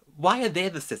aunts? Why are they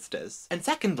the sisters? And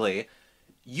secondly,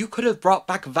 you could have brought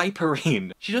back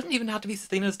Viperine. She doesn't even have to be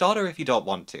Sathena's daughter if you don't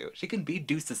want to. She can be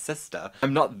Deuce's sister.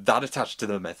 I'm not that attached to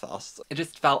the mythos. It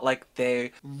just felt like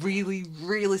they really,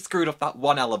 really screwed up that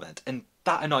one element, and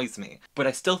that annoys me. But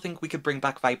I still think we could bring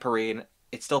back Viperine.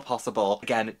 It's still possible.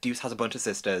 Again, Deuce has a bunch of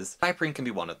sisters. Viperine can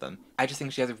be one of them. I just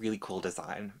think she has a really cool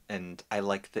design, and I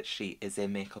like that she is a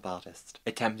makeup artist,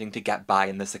 attempting to get by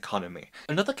in this economy.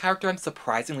 Another character I'm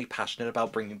surprisingly passionate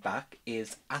about bringing back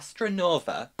is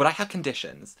Astronova, but I have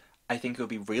conditions. I think it would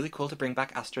be really cool to bring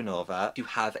back Astronova, to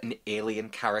have an alien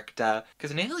character,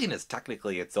 because an alien is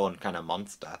technically its own kind of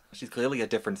monster. She's clearly a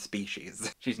different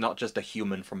species. She's not just a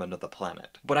human from another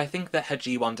planet. But I think that her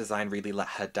G1 design really let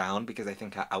her down, because I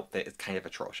think her outfit is kind of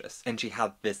atrocious. And she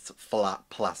had this flat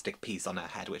plastic piece on her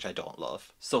head, which I don't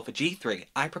love. So for G3,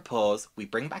 I propose we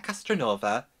bring back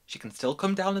Astronova. She can still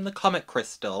come down in the Comet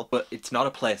Crystal, but it's not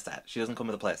a playset. She doesn't come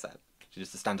with a playset. She's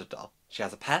just a standard doll. She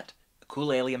has a pet.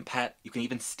 Cool alien pet. You can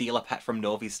even steal a pet from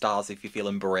Novi Stars if you're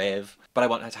feeling brave. But I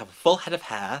want her to have a full head of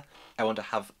hair. I want her to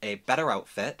have a better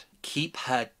outfit. keep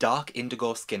her dark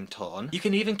indigo skin tone. You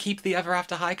can even keep the Ever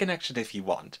After High connection if you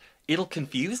want. It'll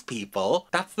confuse people.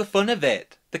 That's the fun of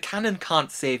it. The canon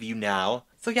can't save you now.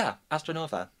 So yeah,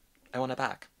 Astronova. I want her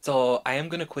back. So I am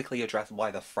going to quickly address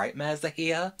why the Frightmares are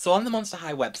here. So on the Monster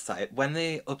High website, when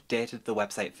they updated the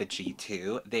website for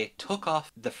G2, they took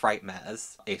off the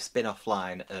Frightmares, a spin-off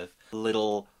line of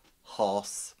little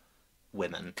horse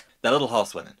women. They're little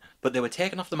horse women. But they were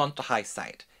taken off the Monster High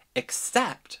site.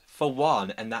 Except for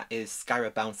one, and that is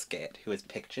Skyra Bouncegate, who is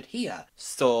pictured here.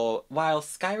 So while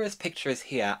Skyra's picture is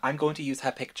here, I'm going to use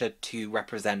her picture to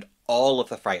represent all of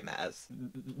the Frightmares.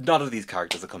 None of these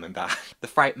characters are coming back. The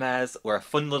Frightmares were a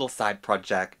fun little side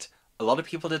project. A lot of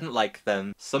people didn't like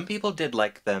them. Some people did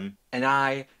like them, and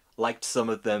I liked some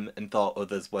of them and thought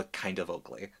others were kind of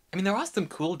ugly. I mean, there are some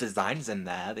cool designs in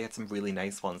there. They had some really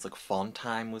nice ones, like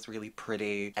Fawntime was really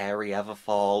pretty, Airy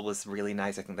Everfall was really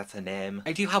nice, I think that's her name.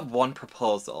 I do have one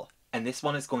proposal, and this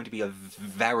one is going to be a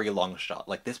very long shot.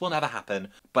 Like, this will never happen,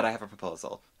 but I have a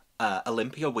proposal.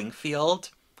 Olympia Wingfield,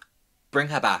 bring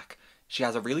her back. She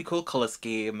has a really cool colour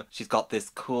scheme. She's got this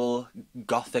cool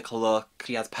gothic look.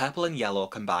 She has purple and yellow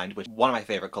combined, which is one of my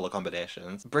favourite colour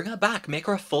combinations. Bring her back. Make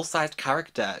her a full-sized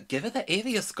character. Give her the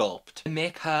Avia sculpt. And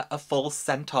make her a full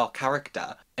centaur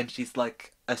character. And she's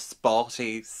like a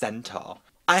sporty centaur.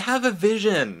 I have a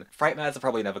vision! Frightmares are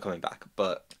probably never coming back,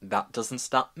 but that doesn't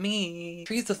stop me.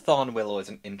 Teresa Thornwillow is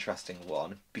an interesting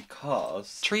one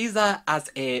because Teresa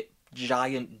as a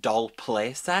giant doll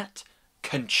playset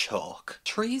can choke.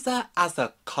 Teresa as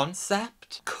a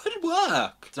concept could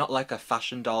work. It's not like a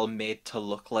fashion doll made to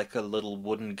look like a little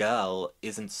wooden girl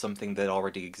isn't something that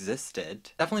already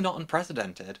existed. Definitely not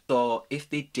unprecedented. So if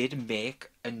they did make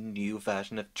a new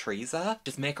version of Teresa,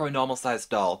 just make her a normal sized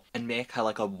doll and make her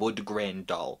like a wood grain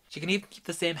doll. She can even keep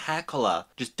the same hair colour.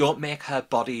 Just don't make her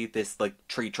body this like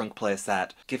tree trunk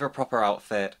playset. Give her a proper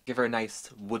outfit. Give her a nice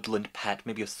woodland pet,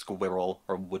 maybe a squirrel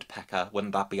or a woodpecker.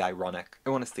 Wouldn't that be ironic? I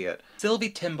want to see it. Sylvie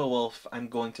Timberwolf I'm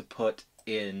going to put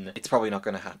in. It's probably not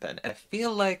going to happen. I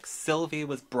feel like Sylvie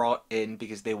was brought in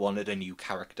because they wanted a new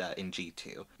character in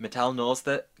G2. Mattel knows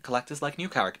that collectors like new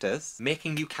characters.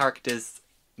 Making new characters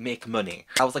make money.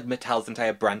 That was like Mattel's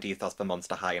entire brand ethos for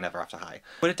Monster High and Ever After High.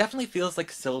 But it definitely feels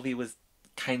like Sylvie was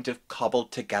kind of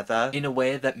cobbled together in a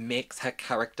way that makes her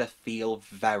character feel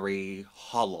very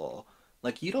hollow.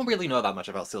 Like, you don't really know that much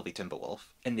about Sylvie Timberwolf.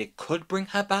 And they could bring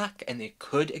her back, and they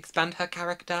could expand her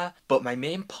character, but my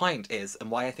main point is,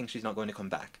 and why I think she's not going to come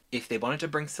back, if they wanted to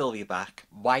bring Sylvie back,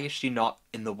 why is she not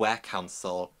in the Were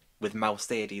Council with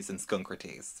Mouseades and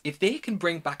Skunkrities? If they can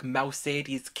bring back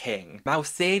Mouseades King,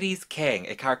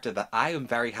 a character that I am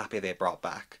very happy they brought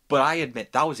back, but I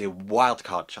admit that was a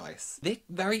wildcard choice. They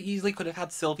very easily could have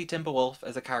had Sylvie Timberwolf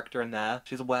as a character in there.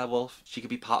 She's a werewolf. She could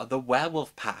be part of the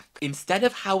werewolf pack. Instead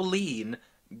of Howleen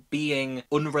being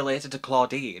unrelated to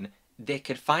Claudine, they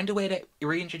could find a way to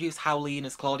reintroduce Howleen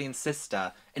as Claudine's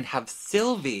sister and have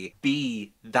Sylvie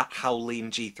be that Howleen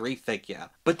G3 figure.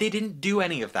 But they didn't do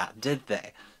any of that, did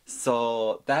they?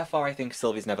 So, therefore I think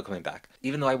Sylvie's never coming back,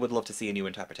 even though I would love to see a new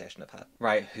interpretation of her.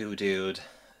 Right, Hoodooed.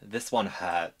 This one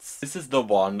hurts. This is the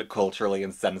one culturally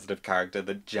insensitive character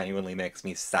that genuinely makes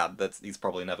me sad that he's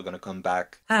probably never going to come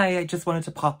back. Hi, I just wanted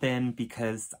to pop in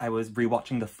because I was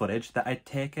rewatching the footage that I'd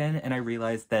taken and I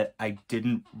realised that I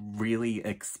didn't really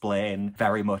explain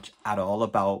very much at all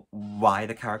about why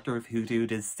the character of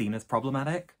Hoodooed is seen as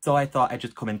problematic. So I thought I'd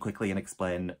just come in quickly and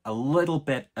explain a little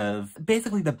bit of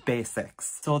basically the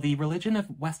basics. So the religion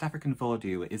of West African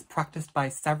Vodou is practiced by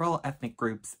several ethnic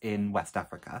groups in West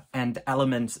Africa, and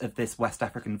elements of this West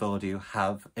African Vodou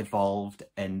have evolved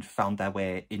and found their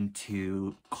way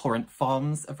into current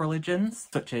forms of religions,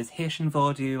 such as Haitian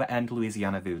Vodou and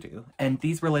Louisiana Voodoo. And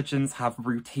these religions have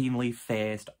routinely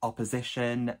faced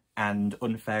opposition and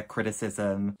unfair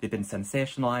criticism. They've been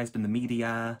sensationalized in the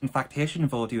media. In fact, Haitian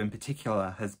Vodou in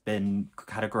particular has been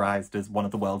categorized as one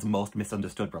of the world's most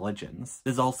misunderstood religions.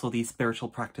 There's also the spiritual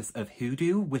practice of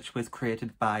hoodoo, which was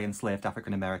created by enslaved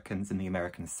African Americans in the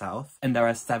American South. And there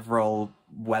are several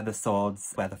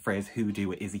weatherswords where the phrase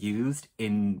hoodoo is used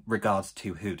in regards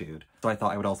to hoodooed. So I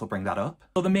thought I would also bring that up.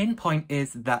 So the main point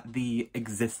is that the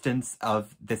existence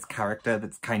of this character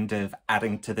that's kind of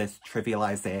adding to this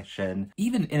trivialization,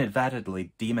 even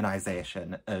inadvertently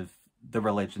demonization of the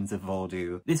religions of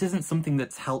Vodou, this isn't something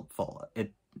that's helpful.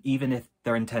 Even if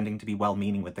they're intending to be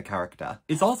well-meaning with the character.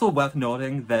 It's also worth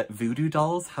noting that voodoo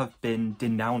dolls have been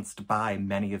denounced by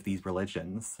many of these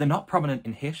religions. They're not prominent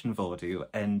in Haitian Vodou,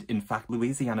 and in fact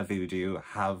Louisiana Voodoo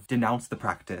have denounced the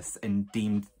practice and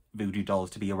deemed voodoo dolls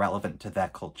to be irrelevant to their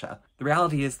culture. The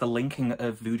reality is the linking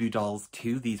of voodoo dolls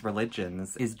to these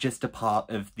religions is just a part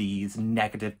of these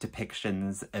negative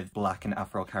depictions of Black and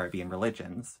Afro-Caribbean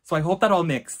religions. So I hope that all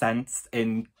makes sense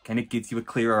and kind of gives you a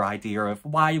clearer idea of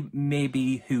why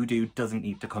maybe hoodoo doesn't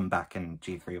need to come back in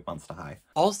G3 of Monster High.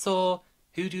 Also,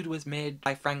 hoodoo was made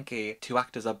by Frankie to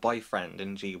act as a boyfriend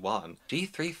in G1.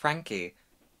 G3 Frankie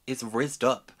is rizzed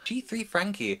up. G3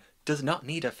 Frankie does not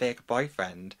need a fake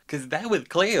boyfriend, because they're with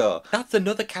Cleo. That's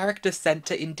another character sent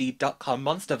to Indeed.com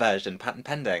monster version, patent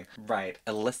pending. Right,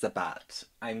 Elizabeth.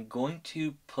 I'm going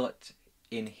to put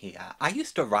in here. I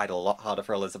used to ride a lot harder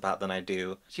for Elizabeth than I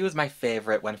do. She was my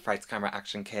favourite when Frights Camera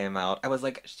Action came out. I was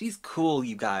like, she's cool,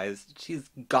 you guys. She's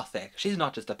gothic. She's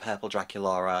not just a purple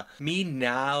Draculaura. Me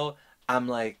now, I'm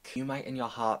like, you might in your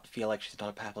heart feel like she's not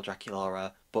a purple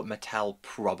Draculaura, but Mattel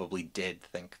probably did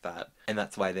think that, and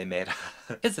that's why they made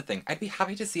her. Here's the thing, I'd be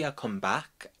happy to see her come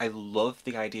back. I love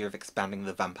the idea of expanding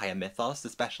the vampire mythos,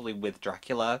 especially with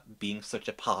Dracula being such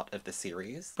a part of the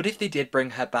series. But if they did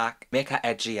bring her back, make her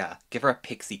edgier, give her a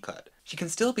pixie cut. She can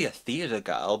still be a theatre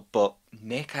girl, but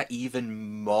make her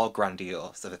even more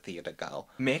grandiose of a theatre girl.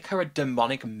 Make her a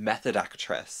demonic method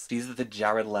actress. She's the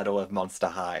Jared Leto of Monster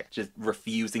High, just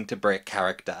refusing to break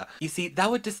character. You see, that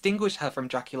would distinguish her from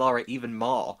Draculaura even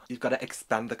more. You've got to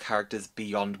expand the characters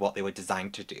beyond what they were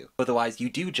designed to do. Otherwise, you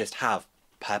do just have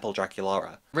purple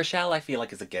Draculaura. Rochelle I feel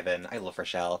like is a given. I love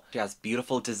Rochelle. She has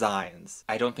beautiful designs.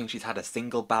 I don't think she's had a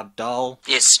single bad doll.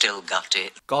 You still got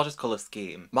it. Gorgeous colour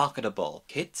scheme. Marketable.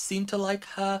 Kids seem to like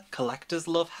her. Collectors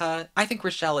love her. I think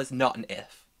Rochelle is not an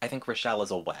if. I think Rochelle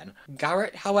is a when.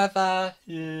 Garrett, however,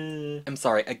 I'm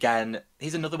sorry, again,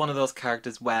 he's another one of those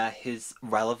characters where his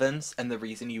relevance and the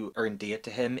reason you are endeared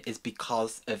to him is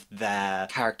because of their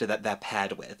character that they're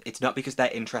paired with. It's not because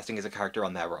they're interesting as a character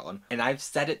on their own. And I've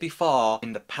said it before,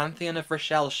 in the pantheon of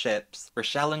Rochelle ships,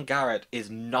 Rochelle and Garrett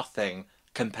is nothing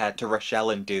compared to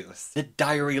Rochelle and Deuce. The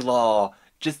diary law,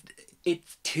 just,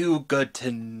 it's too good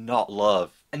to not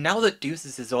love. And now that Deuce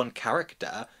is his own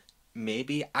character,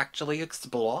 maybe actually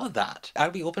explore that.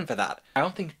 I'd be open for that. I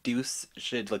don't think Deuce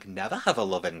should, like, never have a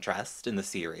love interest in the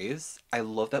series. I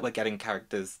love that we're getting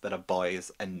characters that are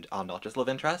boys and are not just love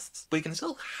interests. But you can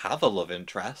still have a love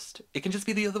interest. It can just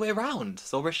be the other way around.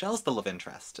 So Rochelle's the love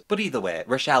interest. But either way,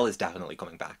 Rochelle is definitely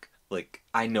coming back. Like,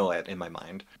 I know it in my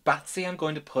mind. Batsy I'm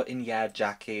going to put in Yeah,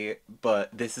 Jackie, but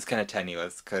this is kind of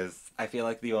tenuous because I feel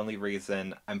like the only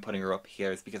reason I'm putting her up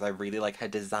here is because I really like her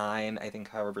design. I think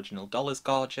her original doll is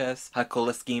gorgeous. Her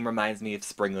colour scheme reminds me of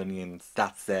spring onions.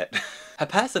 That's it. Her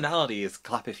personality is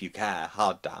clap if you care,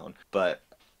 hard down, but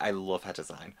I love her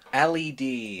design.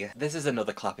 LED. This is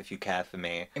another clap if you care for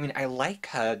me. I mean, I like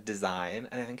her design,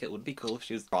 and I think it would be cool if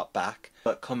she was brought back,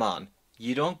 but come on.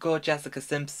 You don't go Jessica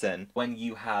Simpson when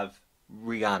you have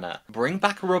Rihanna. Bring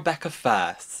back Rebecca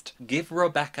first. Give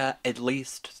Rebecca at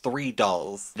least 3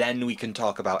 dolls. Then we can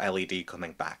talk about LED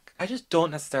coming back. I just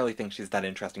don't necessarily think she's that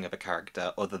interesting of a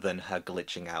character other than her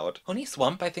glitching out. Honey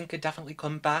Swamp I think could definitely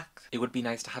come back. It would be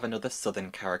nice to have another southern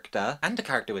character. And a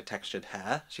character with textured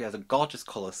hair. She has a gorgeous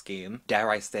colour scheme. Dare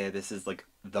I say this is like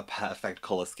the perfect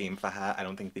colour scheme for her. I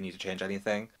don't think they need to change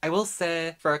anything. I will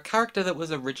say, for a character that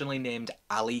was originally named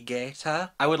Alligator,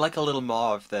 I would like a little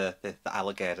more of the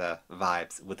alligator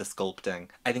vibes with the sculpting.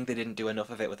 I think they didn't do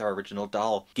enough of it with her original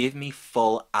doll. Give me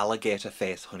full alligator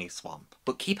face Honey Swamp.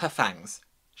 But keep her fangs.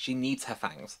 She needs her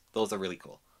fangs. Those are really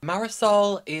cool.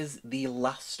 Marisol is the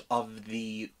last of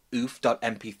the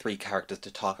oof.mp3 characters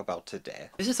to talk about today.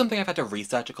 This is something I've had to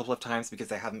research a couple of times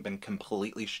because I haven't been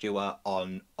completely sure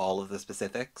on all of the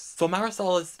specifics. So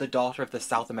Marisol is the daughter of the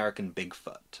South American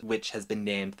Bigfoot, which has been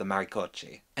named the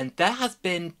Maricochi. And there has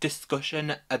been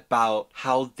discussion about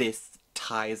how this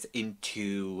ties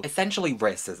into essentially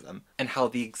racism and how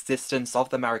the existence of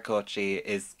the Maricochi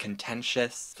is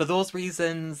contentious. For those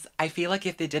reasons, I feel like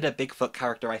if they did a Bigfoot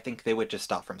character, I think they would just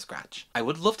start from scratch. I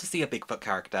would love to see a Bigfoot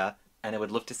character, and I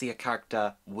would love to see a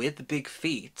character with big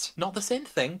feet. Not the same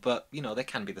thing, but, you know, they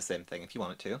can be the same thing if you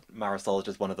want it to. Marisol is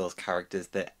just one of those characters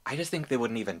that I just think they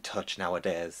wouldn't even touch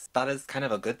nowadays. That is kind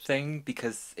of a good thing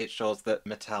because it shows that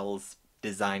Mattel's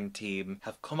design team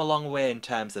have come a long way in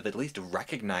terms of at least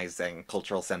recognizing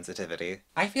cultural sensitivity.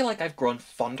 I feel like I've grown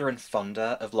fonder and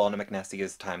fonder of Lorna McNessie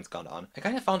as time's gone on. I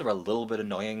kind of found her a little bit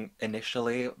annoying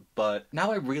initially, but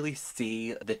now I really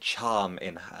see the charm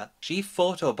in her. She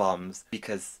photobombs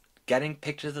because getting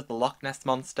pictures of the Loch Ness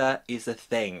Monster is a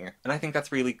thing, and I think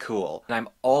that's really cool. And I'm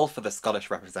all for the Scottish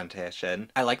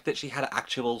representation. I like that she had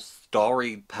actual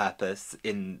story purpose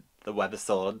in the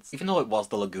Weatherswords, even though it was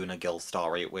the Laguna Gill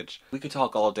story, which we could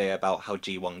talk all day about how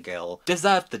G1 Gill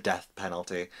deserved the death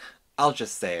penalty. I'll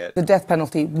just say it. The death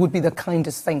penalty would be the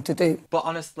kindest thing to do. But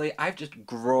honestly, I've just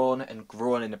grown and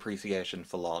grown in appreciation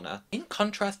for Lorna. In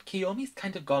contrast, Kiyomi's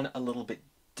kind of gone a little bit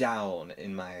down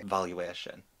in my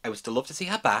valuation. I would still love to see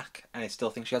her back, and I still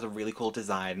think she has a really cool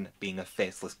design being a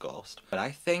faceless ghost. But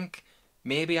I think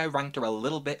maybe I ranked her a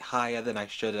little bit higher than I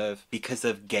should have because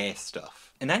of gay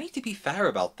stuff. And I need to be fair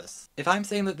about this. If I'm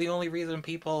saying that the only reason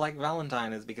people like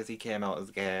Valentine is because he came out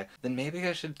as gay, then maybe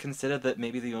I should consider that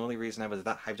maybe the only reason I was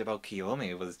that hyped about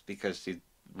Kiyomi was because she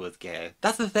was gay.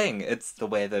 That's the thing, it's the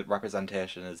way that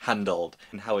representation is handled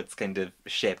and how it's kind of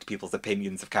shaped people's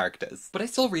opinions of characters. But I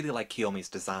still really like Kiyomi's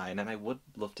design and I would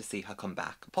love to see her come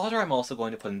back. Porter I'm also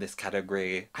going to put in this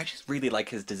category. I just really like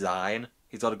his design.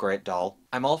 He's got a great doll.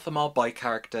 I'm all for more boy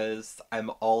characters.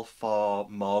 I'm all for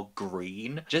more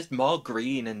green. Just more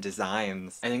green in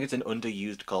designs. I think it's an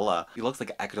underused colour. He looks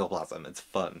like ectoplasm. It's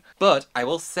fun. But I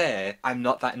will say, I'm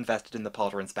not that invested in the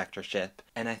Porter and Spectre ship.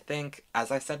 And I think,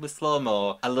 as I said with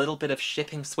Slow-Mo, a little bit of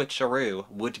shipping switcheroo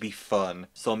would be fun.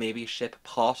 So maybe ship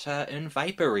Porter and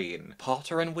Viperine.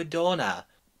 Porter and Widona.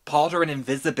 Porter and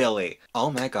Invisibility. Oh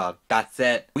my god, that's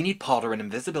it. We need Porter and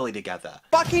Invisibility together.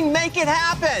 Fucking make it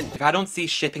happen! If I don't see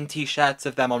shipping t-shirts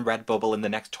of them on Redbubble in the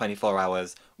next 24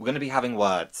 hours, we're gonna be having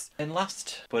words. And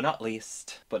last, but not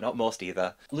least, but not most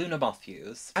either, Luna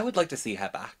Matthews. I would like to see her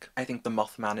back. I think the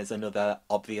Mothman is another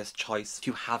obvious choice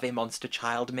to have a monster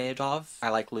child made of. I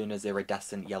like Luna's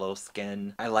iridescent yellow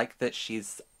skin. I like that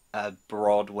she's a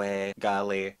Broadway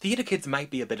girly. Theatre kids might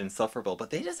be a bit insufferable, but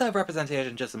they deserve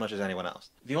representation just as much as anyone else.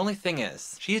 The only thing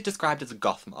is, she is described as a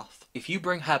goth moth. If you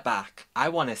bring her back, I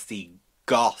want to see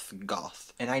goth.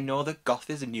 And I know that goth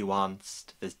is nuanced.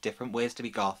 There's different ways to be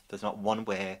goth. There's not one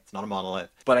way. It's not a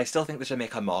monolith. But I still think they should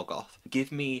make her more goth.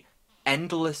 Give me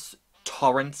endless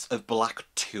torrents of black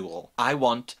tulle. I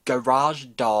want garage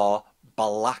door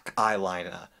black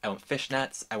eyeliner. I want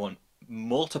fishnets. I want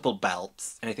multiple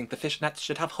belts, and I think the fishnets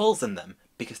should have holes in them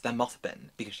because they're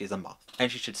mothbin, because she's a moth.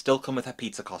 And she should still come with her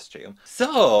pizza costume.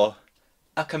 So,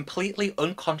 a completely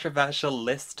uncontroversial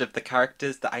list of the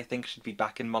characters that I think should be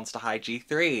back in Monster High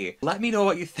G3. Let me know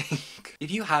what you think.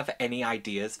 If you have any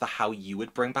ideas for how you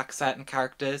would bring back certain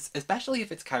characters, especially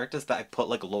if it's characters that I put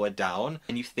like lower down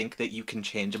and you think that you can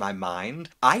change my mind,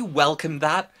 I welcome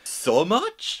that so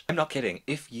much. I'm not kidding.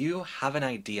 If you have an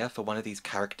idea for one of these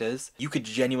characters, you could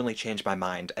genuinely change my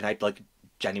mind and I'd like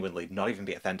genuinely not even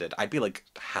be offended. I'd be like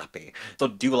happy. So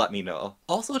do let me know.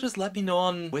 Also just let me know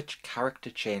on which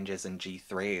character changes in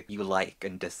G3 you like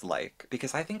and dislike,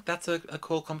 because I think that's a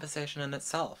cool conversation in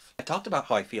itself. I talked about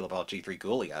how I feel about G3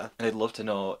 Ghoulia, and I'd love to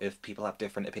know if people have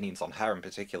different opinions on her in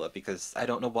particular, because I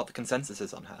don't know what the consensus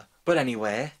is on her. But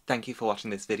anyway, thank you for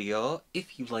watching this video.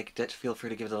 If you liked it, feel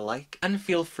free to give it a like, and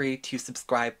feel free to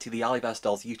subscribe to the Ollyverse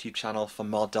Dolls YouTube channel for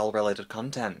more doll related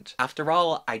content. After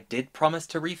all, I did promise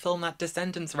to refilm that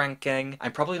Descendants ranking.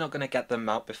 I'm probably not going to get them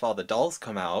out before the dolls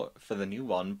come out for the new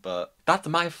one, but that's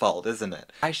my fault, isn't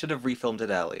it? I should have refilmed it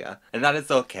earlier, and that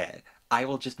is okay. I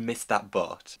will just miss that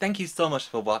boat. Thank you so much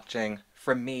for watching,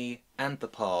 from me and the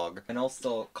Pog, and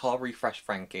also Core Refresh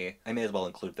Frankie. I may as well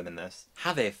include them in this.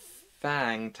 Have a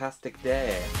fantastic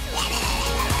day.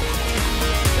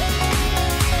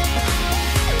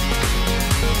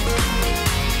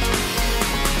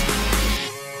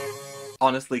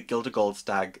 Honestly, Gilda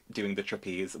Goldstag doing the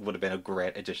trapeze would have been a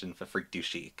great addition for Freak du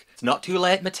Chic. It's not too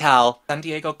late, Mattel. San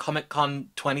Diego Comic-Con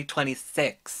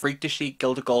 2026. Freak du Chic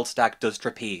Gilda Goldstag does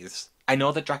trapeze. I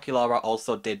know that Draculaura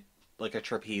also did like a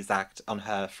trapeze act on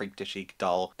her Freak du Chic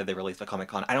doll that they released for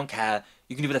Comic-Con. I don't care.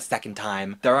 You can do it a second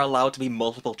time. There are allowed to be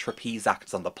multiple trapeze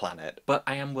acts on the planet. But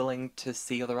I am willing to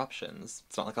see other options.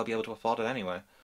 It's not like I'll be able to afford it anyway.